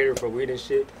a hard hitter for weed and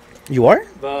shit. You are?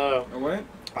 But What?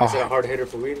 I said a hard hitter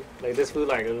for weed. Like, this food,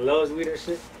 like, loves weed and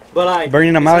shit. But, like,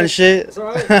 Burning them out and shit. It's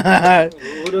alright.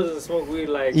 Who doesn't smoke weed,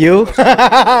 like... You?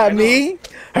 I know. Me?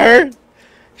 Her?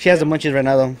 She has the munchies right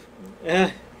now, though.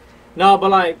 Yeah. No,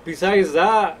 but, like, besides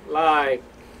that, like,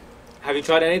 have you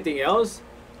tried anything else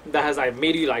that has, like,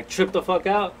 made you, like, trip the fuck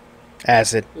out?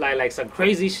 Acid. Like some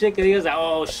crazy shit that is like,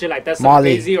 oh shit, like that's some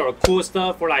Molly. crazy or cool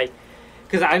stuff, or like,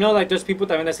 because I know like there's people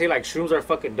that when they say like shrooms are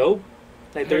fucking dope,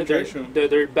 like they're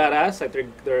badass,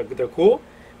 like they're cool.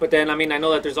 But then I mean I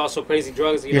know that there's also crazy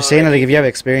drugs. You're saying that like if you have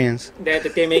experience.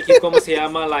 that they make you como se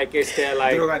llama like like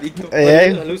Drogadicto.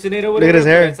 Hey, hallucinate or look at whatever. his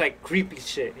hair. But it's like creepy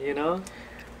shit, you know.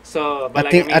 So, but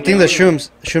I think like, I think you the know,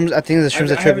 shrooms. I think the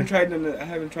shrooms I are haven't tripping. I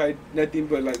haven't tried nothing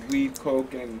but like weed,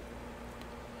 coke, and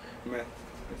meth.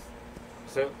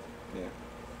 So, Yeah.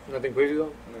 nothing crazy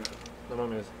though. No. No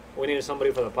mames. We need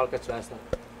somebody for the podcast to ask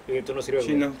that. You tú no sirves. güey.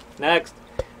 Chino. Next.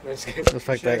 No, just kidding. The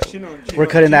fuck that. Chino. We're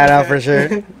cutting that out for sure.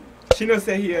 Chino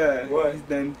said he What? he's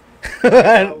done.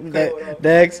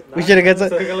 Next, we should have got some.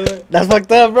 some. That's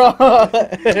fucked up, bro.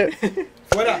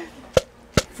 Fuera.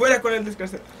 Fuera con el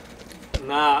desgraciado.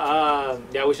 Nah,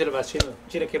 yeah, we should have asked Chino.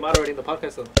 Chino came out already in the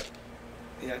podcast though.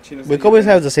 Yeah, Chino. We said could always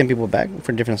he's have done. the same people back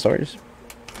for different stories.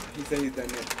 He said he's done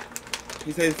it.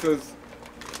 He said it feels.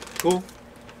 Cool.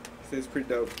 He said it's pretty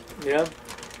dope. Yeah.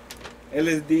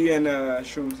 LSD and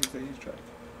shrooms. He said he's tried.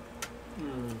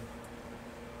 Mm.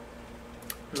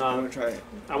 I'm Nah, gonna try it.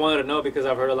 I wanted to know because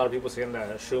I've heard a lot of people saying that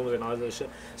shrooms and all this shit.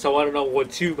 So I want to know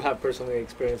what you have personally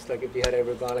experienced, like if you had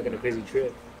ever gone like on a crazy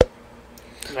trip.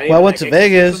 Not even, Well, I went like, to ecstasy or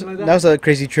Vegas. something That like was a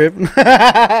crazy trip.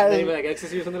 Not even like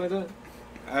ecstasy or something like that.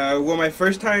 Well, my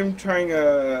first time trying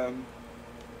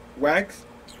wax,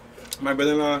 my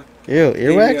brother-in-law. Ew, gave me,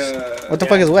 earwax? What the yeah.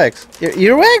 fuck is wax?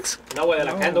 Earwax? No way,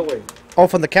 like No. candle way. Oh,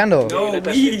 from the candle. No. You No, let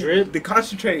that shit drip? weed. The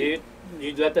concentrate.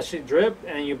 You let that shit drip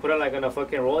and you put it like on a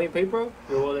fucking rolling paper.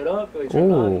 You roll it up. Like,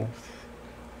 Ooh.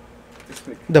 It's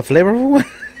like- The flavorful one?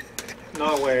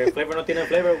 No, güey, flavor no tiene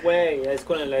flavor, güey. Es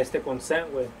con el con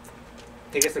scent, güey.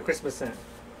 I think it's the Christmas scent.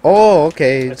 Oh,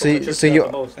 okay. That's So, what you- trips so me out you,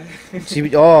 the most. so you,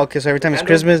 oh, okay. So every time it's Candle?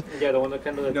 Christmas, Yeah, the one that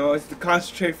kind of. No, it's the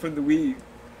concentrate from the weed.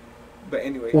 But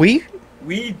anyway. we?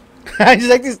 Weed. I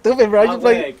just acting stupid, bro. I just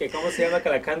like. güey, que cómo se llama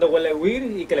que la candle huele weed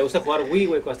y que le gusta jugar Wii,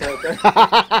 güey, cuando está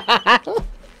acá.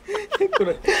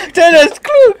 Tennis,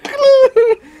 clue,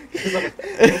 clue.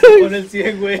 Con el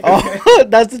 100, güey. Oh,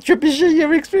 that's the trippy shit you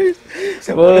ever experienced.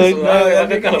 Se pone Fuck. sudado, that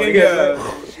güey, nigga hace gave me calor, a-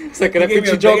 güey. Se he queda gave me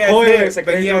a pinche Joe big-ass Coy, hit, güey. Se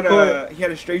but queda Joe Coy. he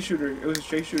had a straight shooter. It was a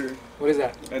straight shooter. What is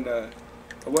that? And a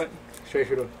what? Straight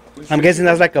shooter. It was I'm straight guessing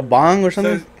that's shooter. like a bong or So,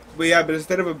 something. but yeah, but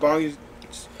instead of a bong, you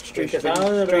straight Que shooter.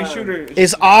 sabe, Straight ¿verdad? shooter.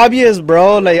 It's obvious,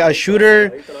 bro. Like a shooter.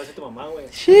 Ahorita lo hace tu mamá, güey.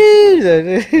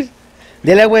 Shit.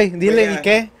 Dile, güey, dile, Oiga. ¿y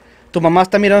qué? Tu mamá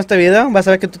está mirando este video. Vas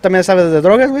a ver que tú también sabes de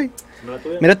drogas, güey. ¿No la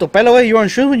tuya? Mira tu pelo, güey. You were on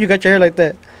shoes when you got your hair like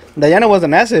that. Diana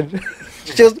wasn't acid.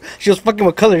 she was fucking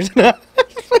with colors.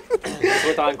 Eso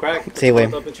estaba en crack. Sí, güey.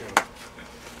 Todo pinche.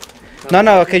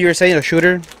 No, okay, you were saying a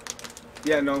shooter.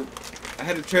 Yeah, no. I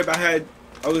had a trip. I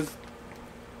was.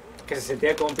 Que se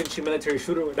sentía como un pinche military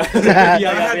shooter, güey. I had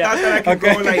thought that I could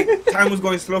Okay. go like time was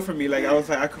going slow for me. Like I was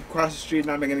like I could cross the street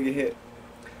and I'm not gonna get hit.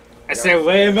 I said,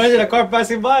 wait, imagine a car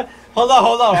passing by. Hold on,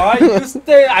 alright? You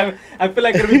stay. I feel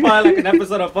like it'll be probably like an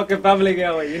episode of fucking Family Guy,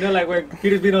 güey. You know, like where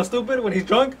Peter's being all stupid when he's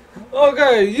drunk?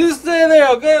 Okay, you stay there,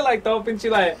 okay? Like, todo pinche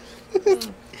like.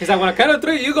 He's like, when I count to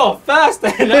 3, you go fast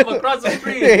and I'm across the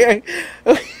street.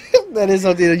 That is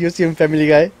something that you see in Family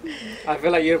Guy. I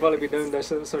feel like you'd probably be doing that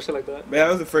shit, some shit like that. But that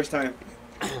was the first time.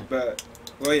 But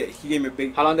well, yeah, he gave me a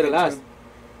big. How long did it big last? too.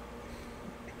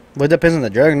 But it depends on the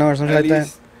drug, no, or something At like that.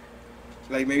 least,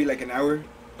 like maybe like an hour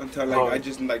until like Oh. I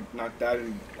just like knocked out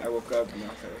and I woke up and I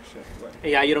was like, oh shit, what?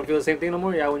 Yeah, you don't feel the same thing no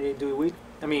more? Yeah, when you do weed?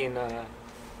 I mean,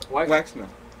 wax? Wax no,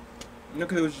 no,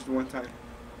 because it was just one time.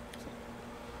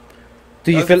 Do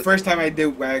That you was feel? the first time I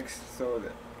did wax, so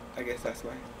that, I guess that's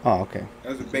why. Oh, okay.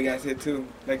 That was a big ass hit too.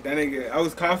 Like that nigga, I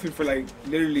was coughing for like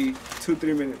literally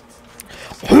 2-3 minutes.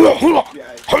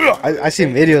 Yeah, I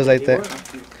seen videos like that.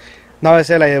 I- No, I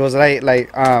said like it was like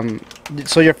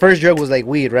So your first drug was like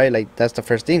weed, right? Like that's the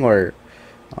first thing, or?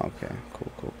 Okay,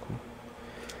 cool.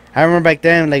 I remember back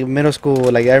then, like middle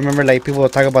school, like I remember like people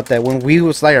would talk about that when we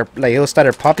was like it was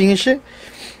started popping and shit.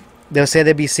 They'll say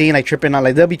they'd be seeing like tripping out,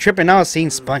 like they'll be tripping out seeing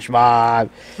SpongeBob,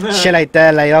 shit like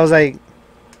that. Like I was like,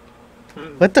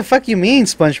 What the fuck you mean,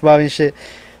 SpongeBob and shit?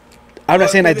 I'm not Well,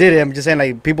 saying I it- did it. I'm just saying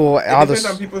like people, It all depends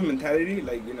this, on people's mentality,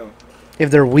 like if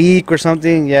they're weak or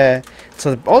something. Yeah.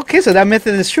 So okay, so that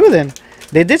method is true then.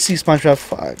 They did see SpongeBob.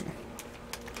 Fuck.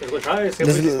 Let's go try it. See if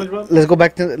we see SpongeBob.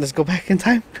 Let's go back in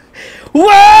time.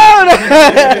 Whoa!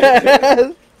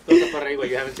 Don't te reír, güey.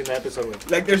 You haven't seen the episode, güey.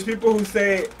 Like there's people who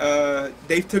say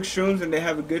they took shrooms and they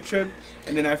have a good trip,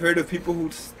 and then I've heard of people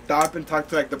who stop and talk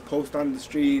to like the post on the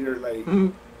street or like.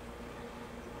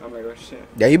 I'm like, oh shit,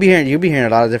 Yeah, you be hearing a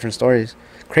lot of different stories,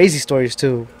 crazy stories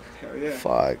too. hell yeah.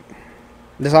 Fuck.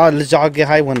 Let's all get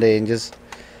high one day and just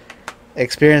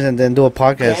experience and then do a Yeah, I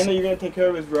know podcast. you're gonna take care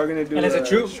of us. We're gonna do. And is it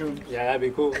true? Shrooms. Yeah, that'd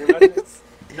be cool.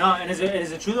 No, and is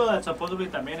it true though that supposedly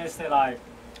también like,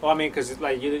 well, I mean, cause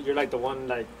like you're like the one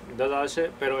like does all that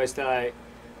shit, pero like,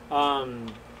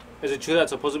 is it true that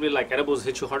supposedly like edibles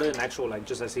hit you harder than actual like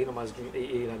just así nomás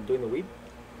doing the weed,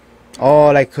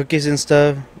 Oh, like cookies and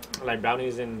stuff. like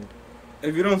brownies and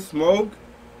If you don't smoke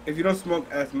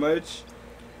as much,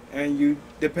 and you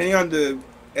depending on the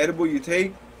edible you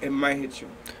take, it might hit you.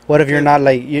 What if you're not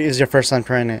like is your first time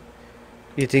trying it?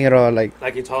 You think it'll like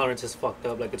your tolerance is fucked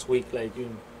up, like it's weak, like you.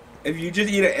 If you just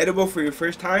eat an edible for your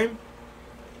first time,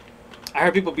 I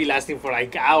heard people be lasting for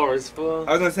like hours, fool.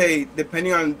 I was gonna say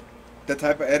depending on the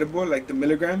type of edible, like the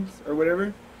milligrams or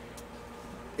whatever,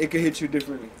 it could hit you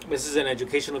differently. This is an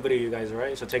educational video, you guys,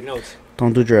 alright? So take notes.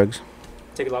 don't do drugs.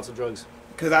 Take lots of drugs.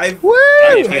 Cause I've Woo!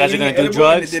 Hey, if you guys are gonna do edible and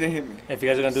drugs, it didn't hit me. if you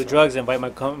guys are gonna do drugs, invite my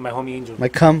homie Angel. My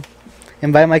cum.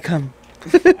 Invite my cum.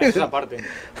 Esa parte.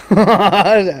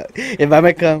 Invite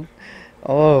my cum.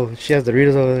 Oh, she has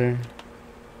Doritos over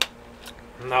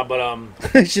Nah, but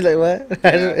there. She's like, what?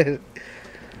 Yeah.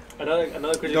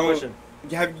 another crazy Don't- question.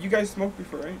 Have you guys smoked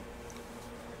before, right?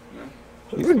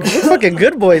 We're fucking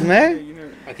good boys, Yeah, man. you know,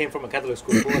 I came from a Catholic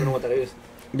school. I don't know what that is.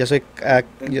 Yo soy, that's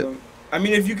yo, dope. I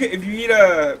mean, if you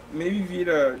eat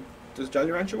those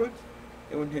Jolly Rancher ones,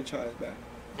 it wouldn't hit you as bad.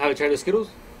 Have you tried the Skittles?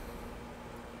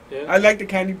 Yeah. I like the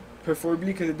candy preferably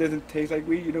because it doesn't taste like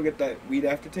weed. You don't get that weed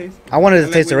aftertaste. I wanted I to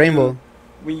like taste the when you- rainbow.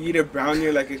 When you eat a brownie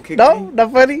or like a cookie, No,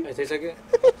 not funny. It tastes like it.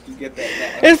 you get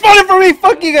that. It's funny for me.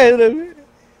 Fuck you guys.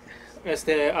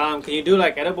 Can you do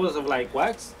like edibles of like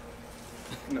wax?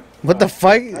 What the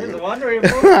fuck? I was wondering,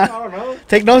 fool. I don't know.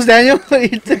 Take notes, Daniel.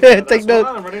 Take Take notes.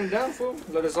 I'm writing it down, fool.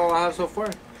 That's all I have so far.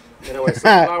 Anyway,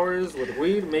 sunflowers with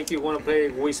weed make you want to play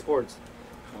Wii Sports.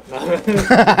 No. Fuck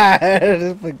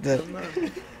that.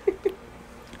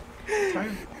 Try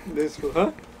 'em. This fool,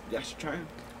 huh? Yeah, I should try 'em.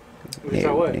 You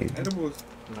try what? Edibles.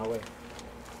 No way.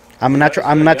 I'm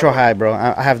natural high, bro.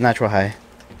 I have natural high.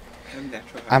 I'm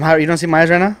natural. I'm high. You don't see my eyes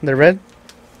right now? They're red.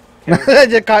 Kevin,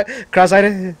 Just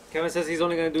cross-eyed. Kevin says he's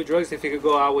only gonna do drugs if he could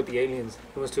go out with the aliens.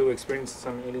 He wants to experience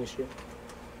some alien shit.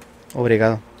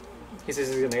 Obrigado. He says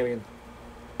he's an alien.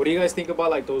 What do you guys think about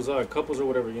like those couples or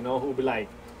whatever, you know, who be like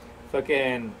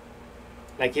fucking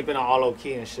like keeping it all low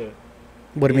key and shit?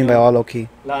 What do you mean by all low key?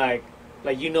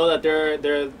 Like you know that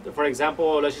they're for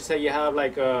example, let's just say you have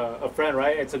like a friend,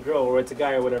 right? It's a girl or it's a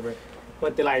guy or whatever.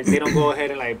 But they don't go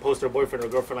ahead and like post their boyfriend or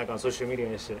girlfriend like on social media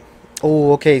and shit.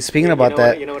 Oh, okay. Speaking You about know that,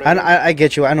 what- you know what I mean? I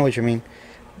get you. I know what you mean.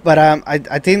 But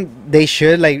I think they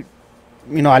should like,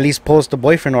 you know, at least post the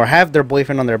boyfriend or have their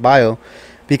boyfriend on their bio,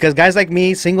 because guys like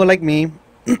me, single like me,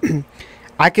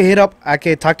 I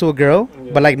could talk to a girl,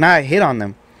 Yeah. but like not hit on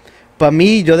them. But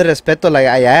me, yo de respeto, like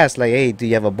I ask, like, hey, do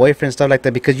you have a boyfriend, stuff like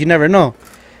that, because you never know.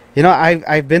 You know,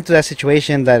 I've been through that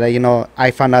situation that you know, I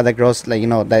found out that girls like, you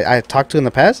know, that I talked to in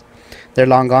the past, they're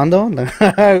long gone though,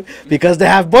 because they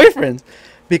have boyfriends.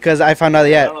 Because I found out,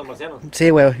 yeah. Sí,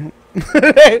 well,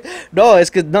 no, it's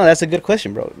good. No, that's a good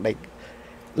question, bro.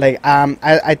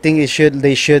 I think they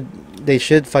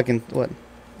should fucking what?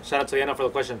 Shout out to Yana for the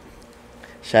question.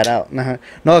 Shout out.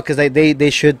 No, because they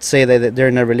should say that they're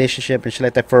in a relationship and shit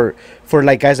like that for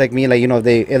like guys like me, like, you know,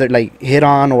 they either like hit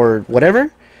on or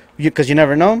whatever, because you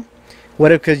never know.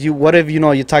 What if you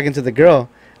know you're talking to the girl,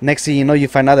 next thing you know you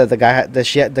find out that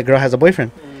the girl has a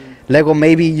boyfriend. Lego,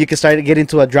 maybe you can start to get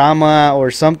into a drama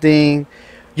or something.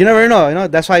 You never know, you know.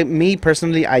 That's why me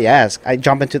personally, I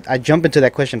jump into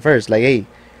that question first. Like, hey,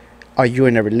 are you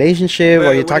in a relationship? Or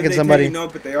are you talking to somebody? No,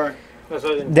 but they are.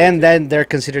 Then they're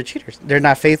considered cheaters. They're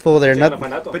not faithful. They're not.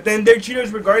 But then they're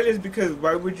cheaters regardless, because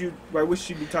why would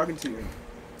she be talking to you?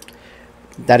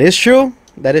 That is true.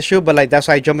 But like that's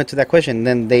why I jump into that question.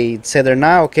 Then they say they're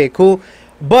not. Okay, cool.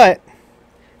 But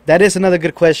that is another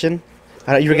good question.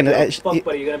 You're gonna. Fuck,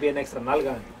 but you're gonna be an extra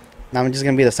nalga. Nah, I'm just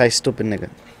gonna be the size stupid nigga.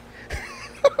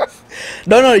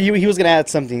 No, he was gonna add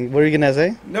something. What were you gonna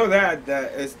say? No, that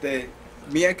is the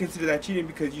me. I consider that cheating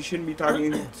because you shouldn't be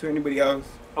talking to anybody else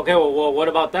Okay, well, what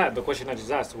about that? The question I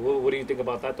just asked. What do you think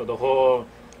about that? Though? The whole,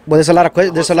 Well, there's a lot of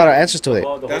there's a lot of answers to it. the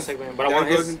whole That's- segment. But I that want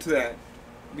goes his. into that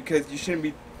because you shouldn't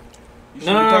be. You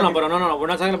No. We're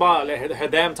not talking about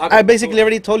them talking. I basically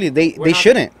already told you they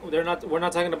shouldn't. They're not. We're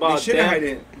not talking They about shouldn't them. hide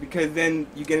it because then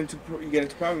you get into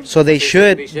problems. So they They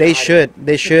should should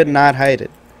they should not hide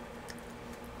it.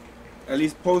 At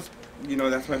least post. You know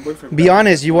that's my boyfriend. Be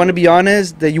honest. You want to be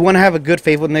honest. That you want to have a good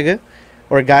faithful nigga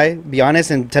or guy. Be honest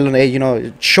and tell them, hey, you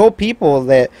know, show people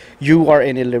that you are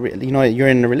in a you're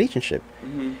in a relationship.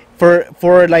 Hmm.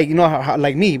 For like you know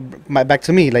like me, back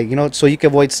to me, like you know, so you can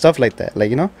avoid stuff like that, like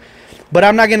you know. But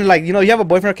I'm not gonna like you know you have a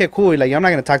boyfriend, okay, cool. Like I'm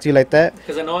not gonna talk to you like that.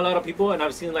 Because I know a lot of people, and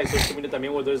I've seen like social media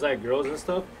también where there's like girls and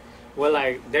stuff, where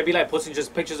like they be like posting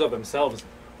just pictures of themselves,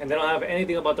 and they don't have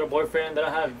anything about their boyfriend. They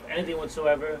don't have anything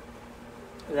whatsoever.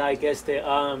 Like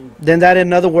Then that,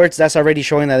 in other words, that's already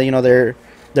showing that you know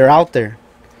they're out there.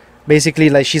 Basically,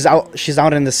 like she's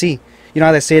out in the sea. You know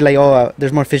how they say like, oh,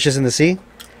 there's more fishes in the sea.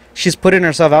 She's putting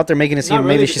herself out there, making it seem not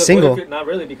maybe really, she's because what if single. you're- Not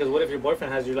really, because what if your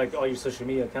boyfriend has your like all your social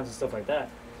media accounts and stuff like that,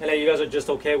 and like you guys are just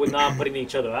okay with not putting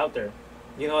each other out there.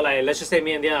 You know, like let's just say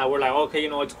me and Diana, we're like, okay, you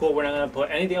know, it's cool. We're not gonna put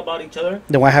anything about each other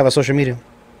Then why have a social media?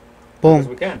 because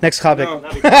Boom. we can. Next topic. No.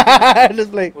 Not because,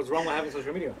 Just like what's wrong with having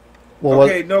social media? well,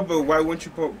 Okay, no, but why wouldn't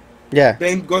you post? yeah.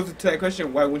 Then goes to that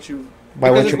question. Why wouldn't you? Why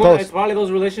Because won't you it's one- post? It's probably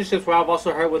those relationships where I've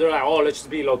also heard where they're like, oh, let's just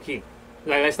be low key.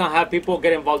 Like, let's not have people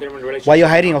get involved in a relationship. Why you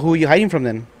hiding? Or who are you hiding from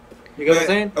then? You get what I'm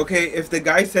saying? Okay, if the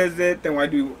guy says it, then why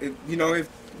do if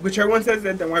whichever one says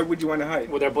it, then why would you want to hide?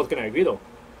 Well, they're both gonna agree though,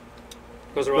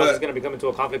 because or else But- it's gonna become into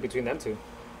a conflict between them two.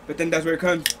 But then that's where it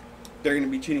comes. They're gonna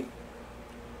be cheating.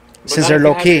 But Since not they're if you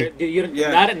low have key. your- you-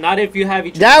 Yeah. Not if you have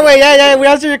each. That way, yeah. We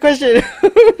answered your question.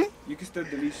 You can still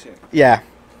delete shit. Yeah.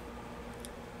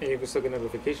 And you can still get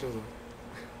notifications.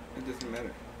 It doesn't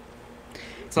matter.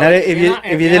 So Not if you-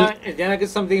 if you didn't- if Diana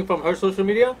gets something from her social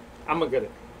media, I'm gonna get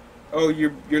it. Oh,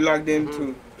 you're logged in Mhm.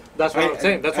 to. That's what I'm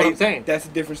saying. That's what I'm saying. That's a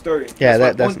different story. Yeah,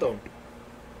 my that's. point, though.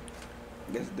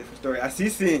 That's a different story. I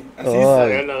see. Oh,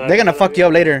 Yeah, no, they're gonna that's fuck you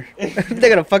up later. They're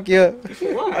gonna fuck you up.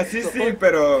 I see.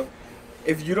 But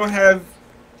if you don't have,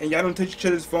 and y'all don't touch each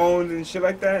other's phones and shit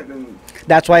like that, then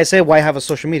That's why I say why have a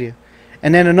social media,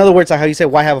 and then in other words, like how you say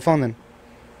why have a phone then.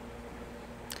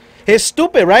 It's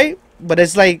stupid, right? But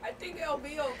it's like I think it'll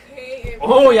be okay if,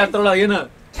 Oh, you ya guys, entró la Diana.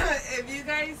 if you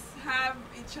guys have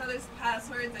each other's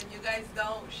passwords and you guys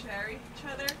don't share each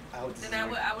other, then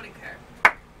I wouldn't care.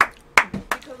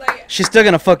 Because like she's still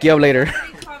gonna fuck you up later. if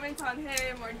somebody comments on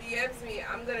him or DMs me,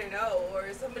 I'm gonna know. Or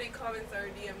if somebody comments or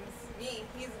DMs me,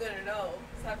 he's gonna know.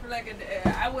 So I feel like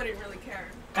I wouldn't really care.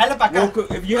 well,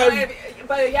 if you have,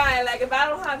 But yeah, like if I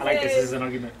don't have I like this. This is his, an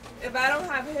argument. if I don't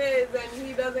have his and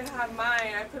he doesn't have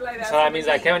mine, I feel like that's So that gonna means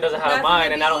that be- Kevin doesn't have that's mine,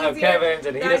 gonna and I be don't have easier. Kevin's,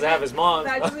 and he That's doesn't have his mom's.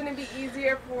 That's gonna be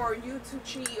easier for you to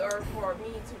cheat or for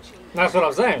me to cheat. That's what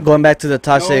I'm saying. Going back to the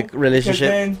toxic no, relationship.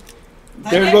 Then,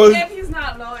 Like, there if, goes, if he's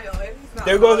not loyal, if he's not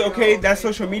there goes. loyal, Okay, that's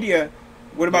social media.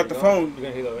 What about the There you go. phone?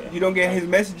 You're gonna hear that, You don't get his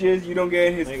messages. You don't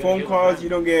get his Are you gonna phone hear the calls. phone? You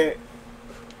don't get.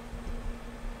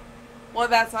 Well,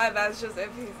 that's why. That's just if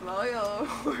he's loyal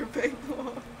or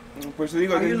faithful. Pues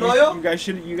digo, Are then you loyal? You guys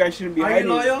shouldn't be Are you hiding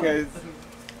loyal? because.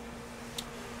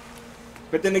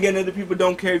 But then again, other people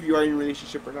don't care if you are in a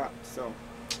relationship or not. So.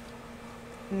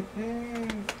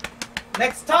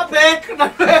 Next topic.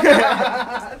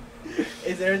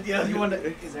 Is there anything else you want to?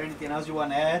 Is there anything else you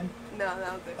want to add? No,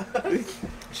 that was it.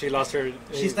 She lost her.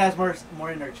 She stands more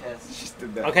in her chest. She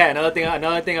stood that. Okay, another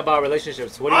thing about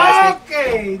relationships. What do you guys think?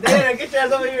 Okay, Dana, get your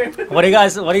ass over here. What do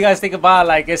you guys think about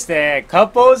like it's the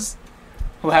couples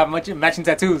who have matching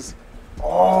tattoos?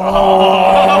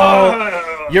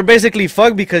 Oh. You're basically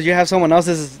fucked because you have someone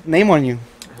else's name on you.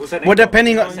 Who said Well,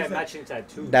 depending Who on- said matching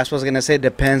tattoos? That's what I was gonna say.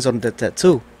 Depends on the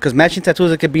tattoo. Because matching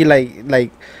tattoos, it could be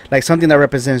like something that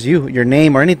represents you, your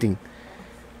name or anything.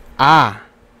 But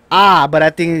I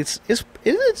think it's if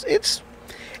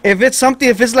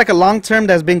it's like a long term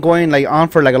that's been going like on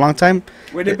for like a long time.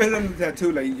 Well, it depends on the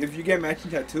tattoo. Like, if you get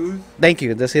matching tattoos, Thank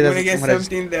you. Let's say you that's want to get what I-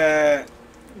 something that.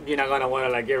 You're not gonna want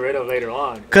to like get rid of later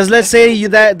on. Cause let's say you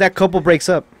that couple breaks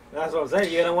up, That's what I'm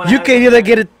saying. You don't want. you can either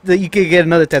get it, you can get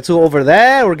another tattoo over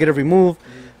that or get it removed.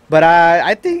 But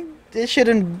I think it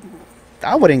shouldn't.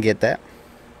 I wouldn't get that.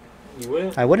 You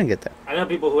will. I wouldn't get that. I know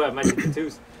people who have matching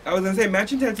tattoos. I was gonna say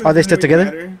matching tattoos. Are they doesn't still really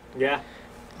together? matter. Yeah.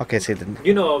 Okay, see then.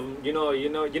 You know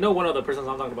one of the persons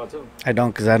I'm talking about too. I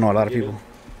don't, cause I know a lot of You people.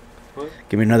 What?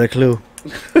 Give me another clue.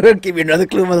 Give me another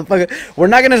clue, motherfucker. We're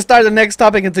not gonna start the next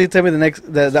topic until you tell me the next.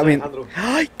 I mean, Alejandro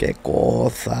ay, qué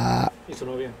cosa. y su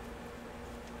novia.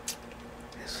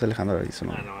 Eso es Alejandro Arizo,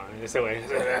 ¿no? Ah, no, ese güey.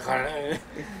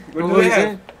 What ¿Cómo do they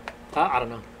dice? have? I don't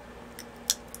know.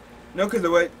 No, because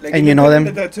of what? Like, And it you know depends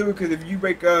them? on that too, because if you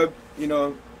break up, you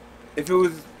know, if it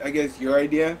was, I guess, your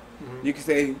idea, Mhm. you could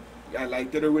say, I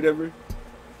liked it or whatever.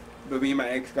 But me and my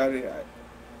ex got it.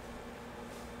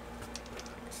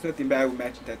 It's nothing bad with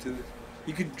matching tattoos.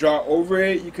 You could draw over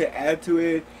it, you could add to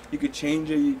it, you could change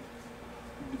it, you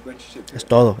do a bunch of shit to Es it.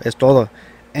 todo, es todo.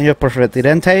 En el preferente,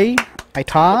 ahí ¿Qué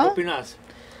está. opinas?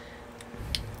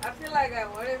 I feel like I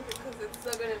wouldn't because it's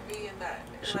still gonna be in that,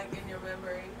 like in your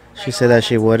memory. Like, She said I that had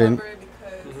she to wouldn't. remember it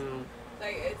because, Mhm.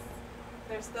 like, it's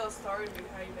there's still a story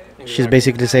behind it. She's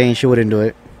basically saying she wouldn't do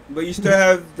it. But you still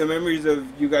have the memories of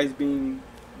you guys being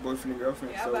boyfriend and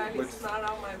girlfriend. Yeah, So but at least what's, it's not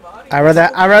on my body.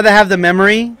 I rather have the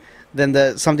memory than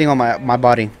the something on my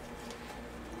body.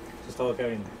 Eso es todo,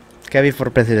 Kevin. Kevin for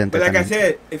presidente. but like I también.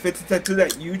 said, if it's a tattoo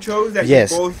that you chose, that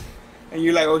Yes. you both, and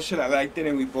you're like, oh shit, I liked it,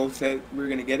 and we both said we were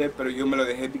gonna get it, pero yo me lo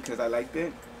dejé because I liked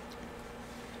it.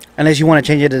 Unless you want to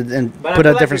change it and But I put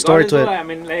feel a like different story to regardless, it. though, I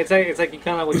mean, like, it's like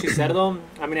kind of like what you said though.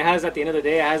 I mean, it has at the end of the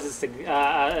day, it has this,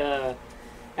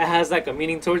 it has like a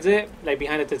meaning towards it, like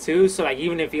behind the tattoo. So like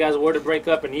even if you guys were to break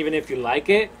up, and even if you like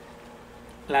it,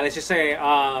 like let's just say,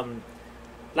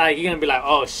 like you're gonna be like,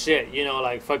 oh shit, you know,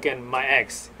 like fucking my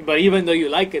ex. But even though you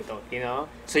like it though, you know,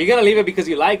 so you're gonna leave it because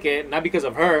you like it, not because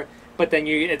of her. But then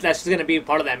that's just gonna be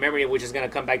part of that memory, which is gonna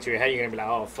come back to your head. You're gonna be like,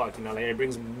 oh fuck, you know, like it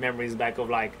brings memories back of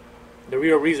like the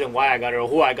real reason why I got it or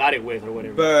who I got it with or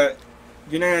whatever. But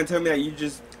you're not gonna tell me that you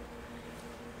just.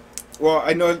 Well,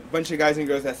 I know a bunch of guys and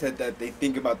girls that said that they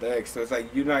think about the ex, so it's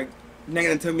like you're not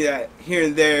gonna tell me that here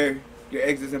and there your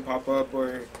ex doesn't pop up,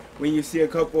 or when you see a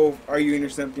couple arguing or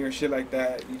something or shit like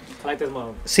that. You just, I like this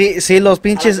mother. See, los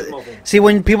pinches. See,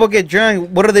 when people get drunk,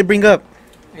 what do they bring up?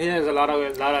 He has a lot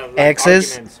of like,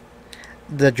 Exes? arguments.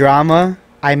 The drama.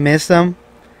 I miss them.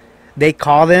 They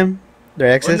call them their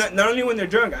well, exes. not only when they're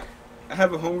drunk. I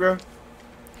have a homegirl.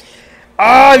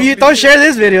 Oh, you don't share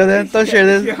this video then. Don't share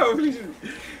this. Yeah, please.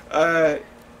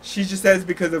 She just says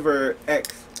because of her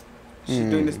ex. She's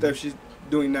doing the stuff she's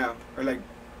doing now, or like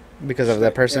Because of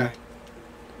that person. Yeah.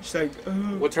 She's like,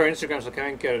 What's her Instagram so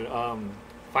Kevin can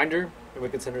find her and we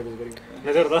can send her this video. ¿No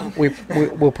es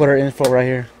verdad? We'll put her info right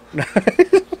here.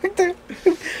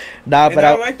 Nah, and but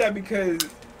I don't like that because,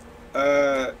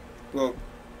 well,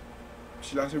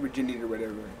 she lost her virginity or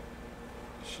whatever.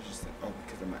 She just said, oh,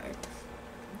 because of my ex.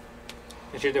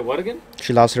 And she did what again?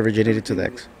 she lost her virginity to the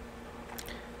ex.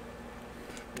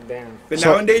 Damn. But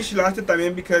So- nowadays she lost it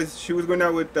también because she was going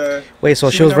out with Wait, so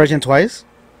She she was went out- virgin twice?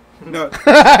 no,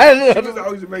 she was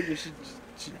always a virgin.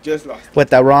 She just lost it. With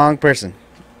the wrong person.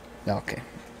 Okay.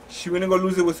 She wouldn't go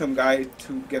lose it with some guy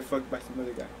to get fucked by some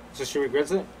other guy. So she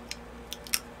regrets it?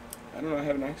 I don't know. I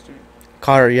haven't asked her.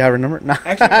 Call her. You have her number? No.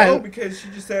 Actually, no, because she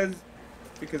just says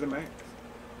because of my ex.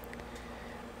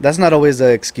 That's not always the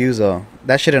excuse, though.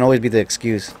 That shouldn't always be the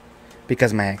excuse.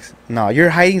 Because of my ex. No, you're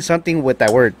hiding something with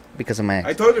that word. Because of my I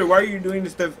ex. told her, why are you doing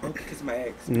this stuff? Oh, because of my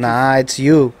ex. Nah, it's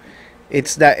you.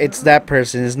 It's that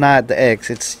person. It's not the ex.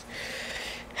 It's.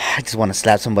 I just want to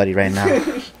slap somebody right now.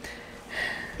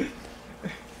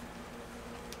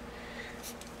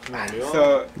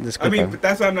 So, I mean, Disculpa. but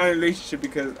that's why I'm not in a relationship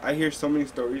because I hear so many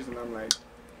stories and I'm like,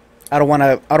 I don't want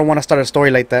to start a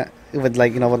story like that with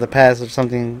with the past or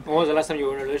something. When was the last time you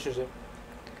were in a relationship?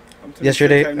 I'm 26,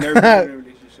 Yesterday. I've never been in a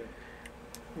relationship.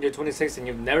 You're 26 and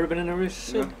you've never been in a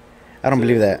relationship? No, I don't So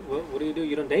believe that. What do?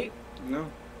 You don't date? no.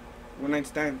 One night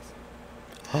stands.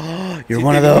 You're Si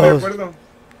one of te digo, me those. acuerdo.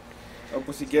 Oh,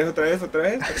 pues si quieres otra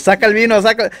vez. Saca el vino,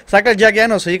 saca el Jack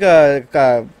Daniels so you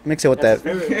can mix it with That's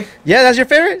that. his favorite. Yeah, that's your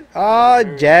favorite? Oh,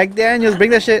 Jack Daniels,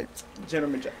 bring that shit.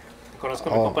 Gentleman Jack. Conozco a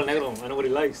mi Oh. compa el negro. I know what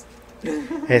he likes.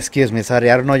 Excuse me, sorry,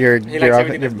 I don't know your... He likes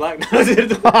everything that's black. No, es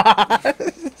cierto.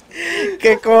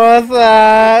 ¡Qué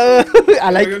cosa! I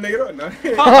like... ¿Soy un negro? No.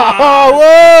 Oh,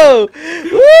 whoa!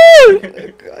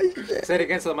 Woo! Say it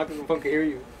again so the microphone can hear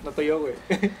you. No estoy yo,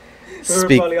 güey.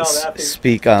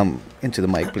 Speak into the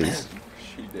mic, please.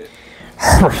 She did.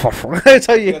 That's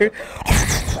how you hear.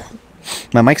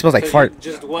 My mic smells like So fart. you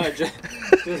Just what? Just,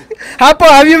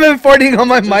 Have you been farting on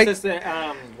my mic? just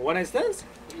one night stands?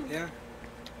 Yeah.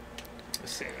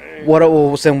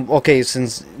 Okay,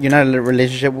 since you're not in a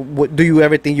relationship, do you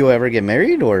ever think you'll ever get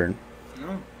married or?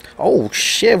 No. Oh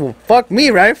shit! Well, fuck me,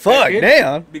 right? Fuck, kids?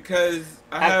 damn. Because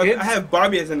Have kids? I have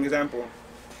Bobby as an example.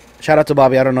 Shout out to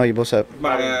Bobby. I don't know you. What's up?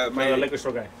 My my liquor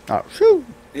store guy. Oh, shoot.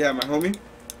 yeah, my homie.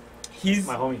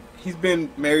 My homie. He's been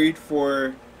married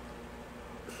for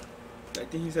I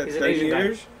think he said He's an 30 Asian guy.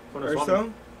 years Con or su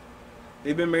so.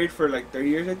 They've been married for like 30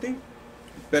 years, I think.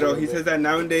 But So he they- says that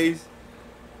nowadays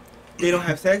they don't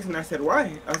have sex, and I said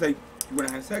why? I was like, you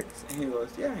wanna have sex? And he goes,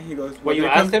 yeah. And he goes, Well, you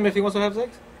when it asked comes- him if he wants to have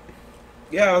sex?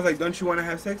 Yeah, I was like, don't you wanna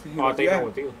have sex? And he Oh, I goes, think yeah. I'm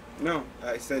with you. no.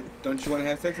 I said, don't you want to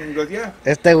have sex? And he goes, yeah.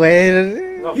 Este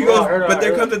güey. No, He bro, goes, I heard- but I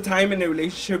there heard- comes a time in a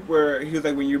relationship where he was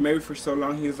like, when you're married for so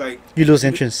long, he was like, You lose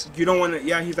interest. you don't want to,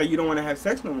 yeah, he's like, you don't want to have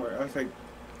sex no more. I was like,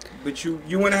 but you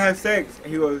want to have sex.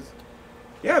 And he goes,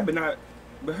 yeah, but not,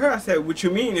 but her. I said, what you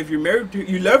mean? If you're married to,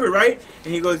 you love her, right?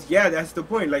 And he goes, yeah, that's the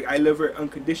point. Like, I love her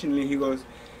unconditionally. He goes,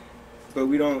 but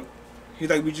we don't, he's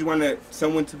like, we just want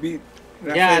someone to be.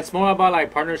 And I Yeah, said, it's more about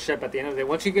like partnership at the end of the day.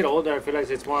 Once you get older, I feel like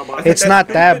it's more about. I think It's that's not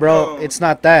that, stupid, bro. though. It's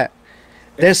not that.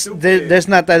 it's stupid. There's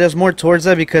not that. There's more towards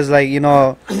that because, like, you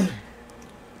know,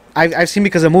 I've seen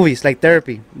because of movies like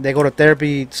therapy. They go to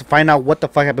therapy to find out what the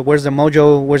fuck happened. Where's the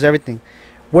mojo? Where's everything?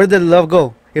 Where did the love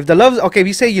go? If the love, okay, if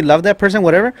you say you love that person,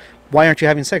 whatever, why aren't you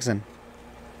having sex then?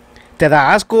 Te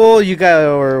da asco, you got,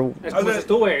 or It's, Other- it's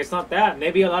two-way. It's not that.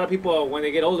 Maybe a lot of people, when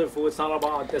they get older, fool, it's not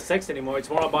about the sex anymore. It's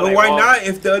more about. But like, why oh, not?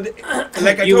 If the other,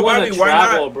 like I you told want Bobby, to why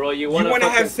travel, not? bro. You You want want to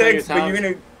have sex, but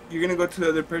your you're gonna go to the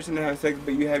other person to have sex,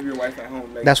 but you have your wife at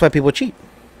home. Like, that's why people cheat.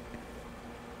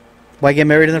 Why get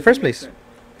married in the first place?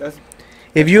 That's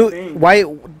If the you, thing. why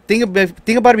think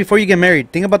about it before you get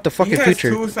married. Think about the he fucking has future.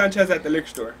 two Sanchez at the liquor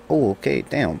store. Oh, okay,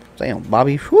 damn,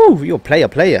 Bobby. Whew, you a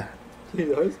player. He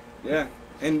does. Yeah,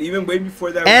 and even way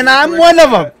before that. And when he I'm used to one work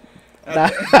of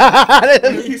 'em.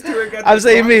 when he used to work at I'm the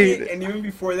saying me. coffee, and even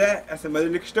before that, at some other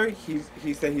liquor store,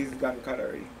 he said he's gotten caught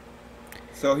already.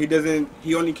 So he doesn't.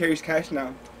 He only carries cash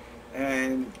now,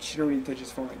 and she don't really touch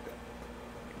his phone like that.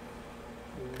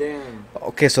 Damn.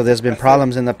 Okay, so there's been That's it.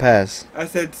 problems in the past. I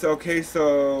said, so, okay,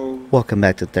 so Welcome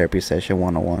back to Therapy Session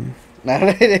 101.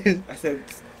 I said,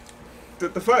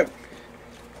 what the fuck?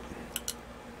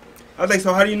 I was like,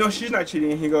 so how do you know she's not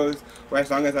cheating? And he goes, well,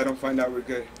 as long as I don't find out, we're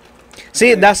good.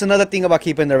 See, that's another thing about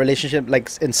keeping the relationship like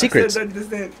in secrets. I said, that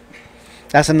doesn't.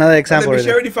 That's another I said, example. but right she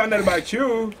there. already found out about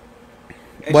you.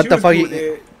 And What she the was fuck cool you- with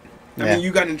it. I Yeah. mean,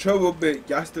 you got in trouble, but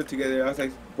y'all still together. I was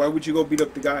like, why would you go beat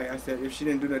up the guy? I said, if she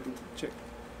didn't do nothing to the chick.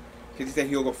 Because he said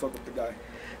he'll go fuck up the guy.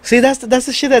 See, that's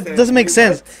the shit that I said, doesn't make "Wait,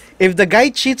 sense. what?" If the guy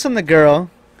cheats on the girl,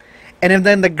 and if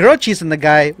then the girl cheats on the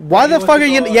guy, why He the wants fuck to are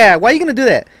you? go- Yeah, why are you gonna do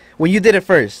that when you did it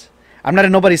first? I'm not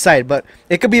on nobody's side, but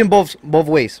it could be in both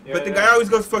ways. But the guy always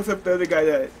goes fucks up the other guy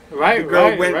that. Right, the girl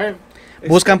right, went- right.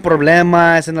 Buscan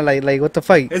problemas and like what the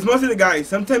fuck? It's mostly the guys.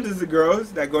 Sometimes it's the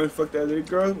girls that go and fuck the other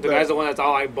girls. The but guy's the one that's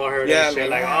all like butthurt Yeah, and shit.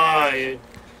 like, Like, ah. oh, yeah.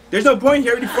 There's no point.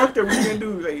 He already fucked her. What are you gonna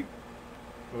do? Like,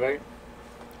 Right.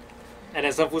 And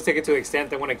then some fools take it to the extent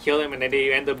they want to kill him, and then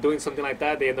they end up doing something like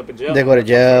that. They end up in jail. They go to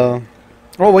jail.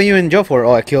 Oh, what are you in jail for?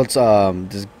 Oh, I killed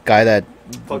this guy that.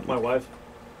 Fuck my wife.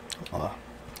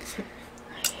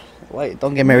 Wait,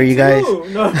 don't get married, you guys. Ooh,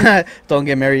 no. Don't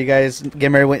get married, you guys. Get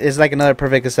married. It's like another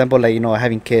perfect example, like, you know,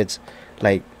 having kids.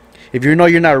 Like, if you know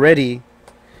you're not ready,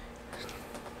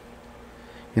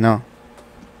 you know.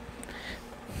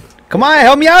 Come on,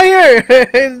 help me out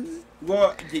here.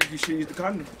 well, you should use the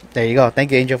condom. There you go.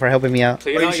 Thank you, Angel, for helping me out. So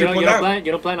Or you should pull out.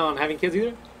 you don't plan on having kids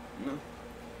either? No.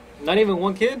 Not even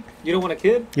one kid? You don't want a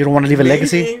kid? You don't want to leave a Maybe,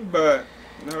 legacy? but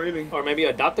not really. Or maybe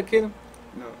adopt a kid?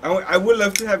 No, I would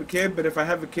love to have a kid, but if I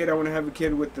have a kid, I want to have a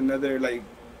kid with another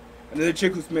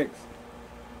chick who's mixed.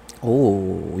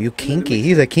 Oh, you kinky.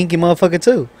 He's a kinky motherfucker,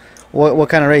 too. What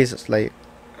kind of race? Like,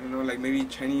 I don't know, like maybe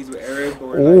Chinese with Arab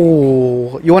or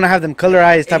oh, you want to have them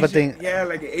colorized type of Asian- thing. Yeah,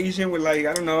 like an Asian with I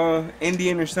don't know,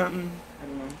 Indian or something. I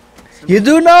don't know. You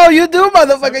do know,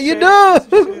 motherfucker, you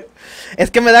do. Es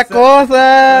que me da So-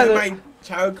 cosa. My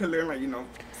child could learn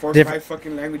 4 or Diff- 5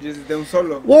 fucking languages de un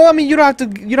solo. Well, I mean, you don't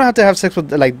have to have sex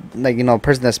with like you know, a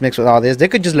person that's mixed with all this. They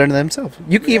could just learn it themselves.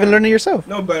 You can even Yeah. learn it yourself.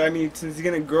 No, but I mean, since he's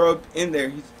gonna grow up in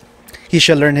there, He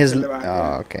should learn his. Should learn,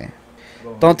 yeah. Oh, okay.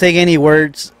 Don't take any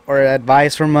words or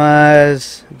advice from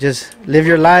us. Just live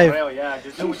your life. Well, yeah,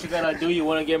 just do what you gotta do. You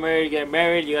wanna get married, get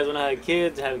married. You guys wanna have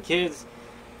kids, have kids.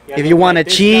 guys If you wanna want to be like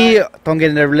this cheat, guy. don't get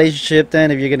in a relationship.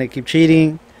 Then, if you're gonna keep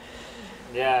cheating,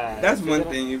 Yeah. that's if you one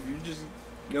wanna- thing. If you just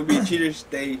don't be a cheater,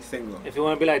 stay single. If you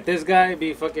wanna be like this guy,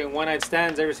 be fucking one night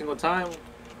stands every single time,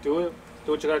 do it.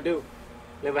 Do what you gotta do.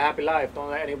 Live a happy life. Don't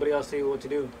let anybody else tell you what to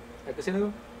do. Like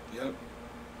casino? Yep.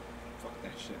 Fuck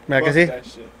that shit. Like I Fuck see? that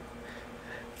shit.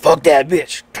 fuck that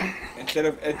bitch. Instead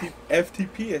of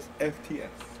FTP, it's FTS.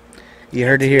 You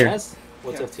heard it here. Yes?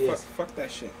 What's Yeah, FTS? Fuck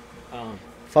that shit.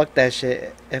 Fuck that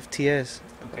shit. FTS.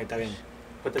 Okay, está bien.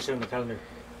 Put that shit on the calendar.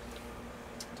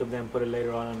 So then put it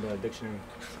later on the dictionary.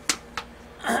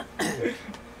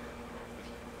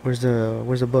 Where's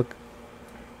the book?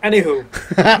 Anywho,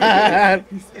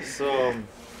 so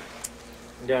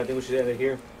yeah, I think we should end it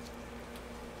here.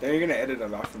 Then you're gonna edit a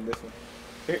lot from this one.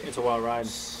 It's a wild ride.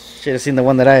 Should have seen the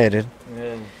one that I edited.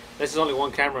 Yeah, this is only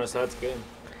one camera, so that's good.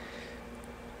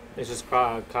 It's just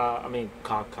ca.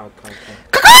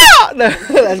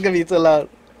 That's gonna be too loud.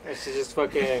 I should just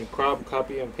fucking crop,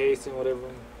 copy, and paste and whatever.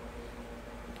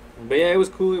 But yeah, it was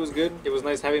cool. It was good. It was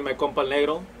nice having my compa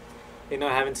negro. You know,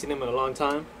 I haven't seen him in a long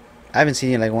time. I haven't seen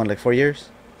you in like 4 years.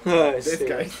 This Shit.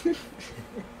 guy.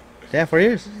 Yeah, 4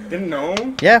 years. Didn't know.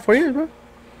 Yeah, 4 years, bro.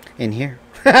 In here.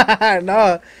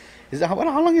 No. How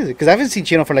long is it? Because I haven't seen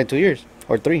Chino for like 2 years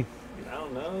or 3. I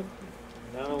don't know.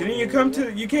 No, Didn't you come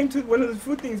to? You came to one of the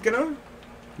food things, Gano?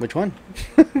 Which one?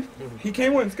 He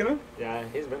came once, Gano. Yeah,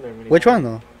 he's been there many Which times.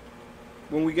 one though?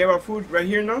 When we gave out food right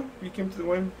here, no? You came to the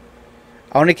one.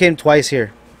 I only came twice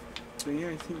here. So yeah,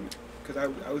 I seen it. Cause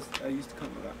I used to come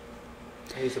a lot.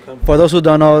 He used to come. For those who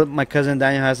don't know, my cousin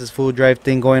Daniel has this food drive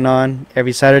thing going on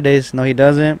every Saturdays. No, he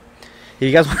doesn't. If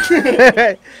you guys want,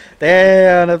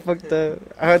 damn, that's fucked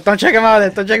up. Don't check him out.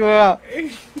 Then. Don't check him out.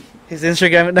 His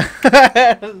Instagram.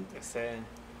 Sad.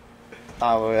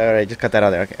 Oh, all right, just cut that out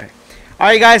there. Okay. All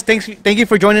right, guys. Thank you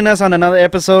for joining us on another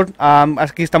episode.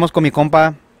 Aquí estamos con mi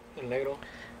compa. El negro.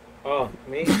 Oh,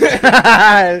 me?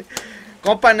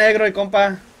 Compa negro y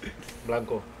compa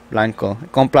Blanco. blanco.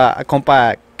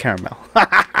 Compa caramel.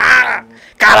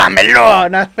 Caramelo.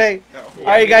 No, wait. No. All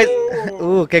right, guys.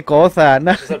 Qué cosa.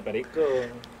 No, Es el perico.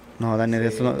 no Daniel,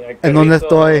 eso no. Sí, el ¿En dónde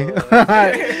perrito.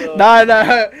 estoy? No. All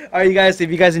right, you guys. If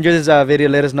you guys enjoyed this video,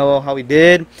 let us know how we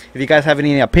did. If you guys have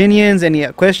any opinions, any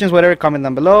questions, whatever, comment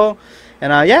down below.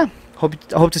 And yeah,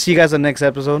 hope to see you guys on the next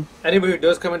episode. Anybody who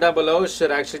does comment down below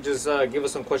should actually just give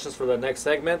us some questions for the next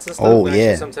segments and stuff. Oh, We yeah.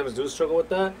 actually sometimes do struggle with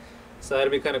that. So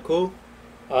that'd be kind of cool.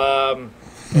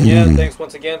 Yeah, thanks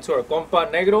once again to our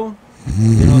compa negro.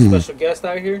 You know, special guest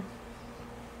out here.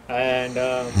 And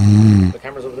the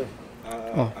camera's over there.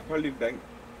 I'll probably bang.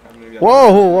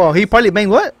 Whoa! He probably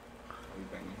banged what? I'll be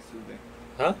back next Tuesday.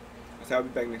 Huh? I said I'll be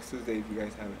back next Tuesday if you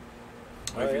guys have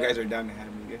it. Or Oh, if you yeah. guys are down to have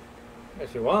me again.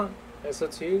 If you want. That's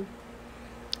up to you.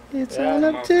 It's Yeah. all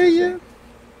up to you.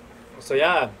 So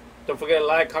yeah, don't forget to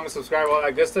like, comment, subscribe, all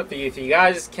that good stuff. If you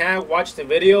guys can't watch the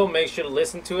video, make sure to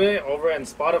listen to it over on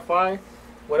Spotify.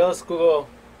 What else? Google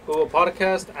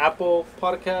Podcast, Apple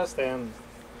Podcast, and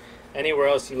anywhere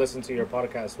else you listen to your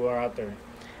podcast. We're out there.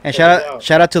 And Check us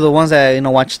shout out to the ones that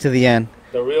watch to the end.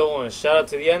 The real one. Shout out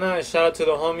to Diana and shout out to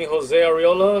the homie Jose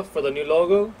Ariola for the new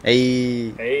logo. Hey,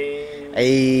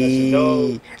 Hey. That's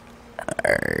dope.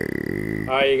 hey.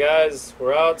 Alright, you guys,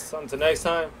 we're out. Until next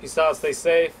time, peace out, stay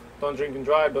safe. Don't drink and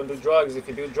drive, don't do drugs. If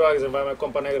you do drugs, invite my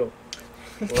compa negro.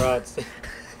 We're out.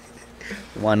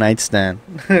 One night stand,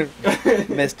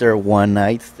 Mr. One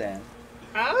Night Stand.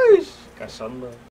 Ay, cachando.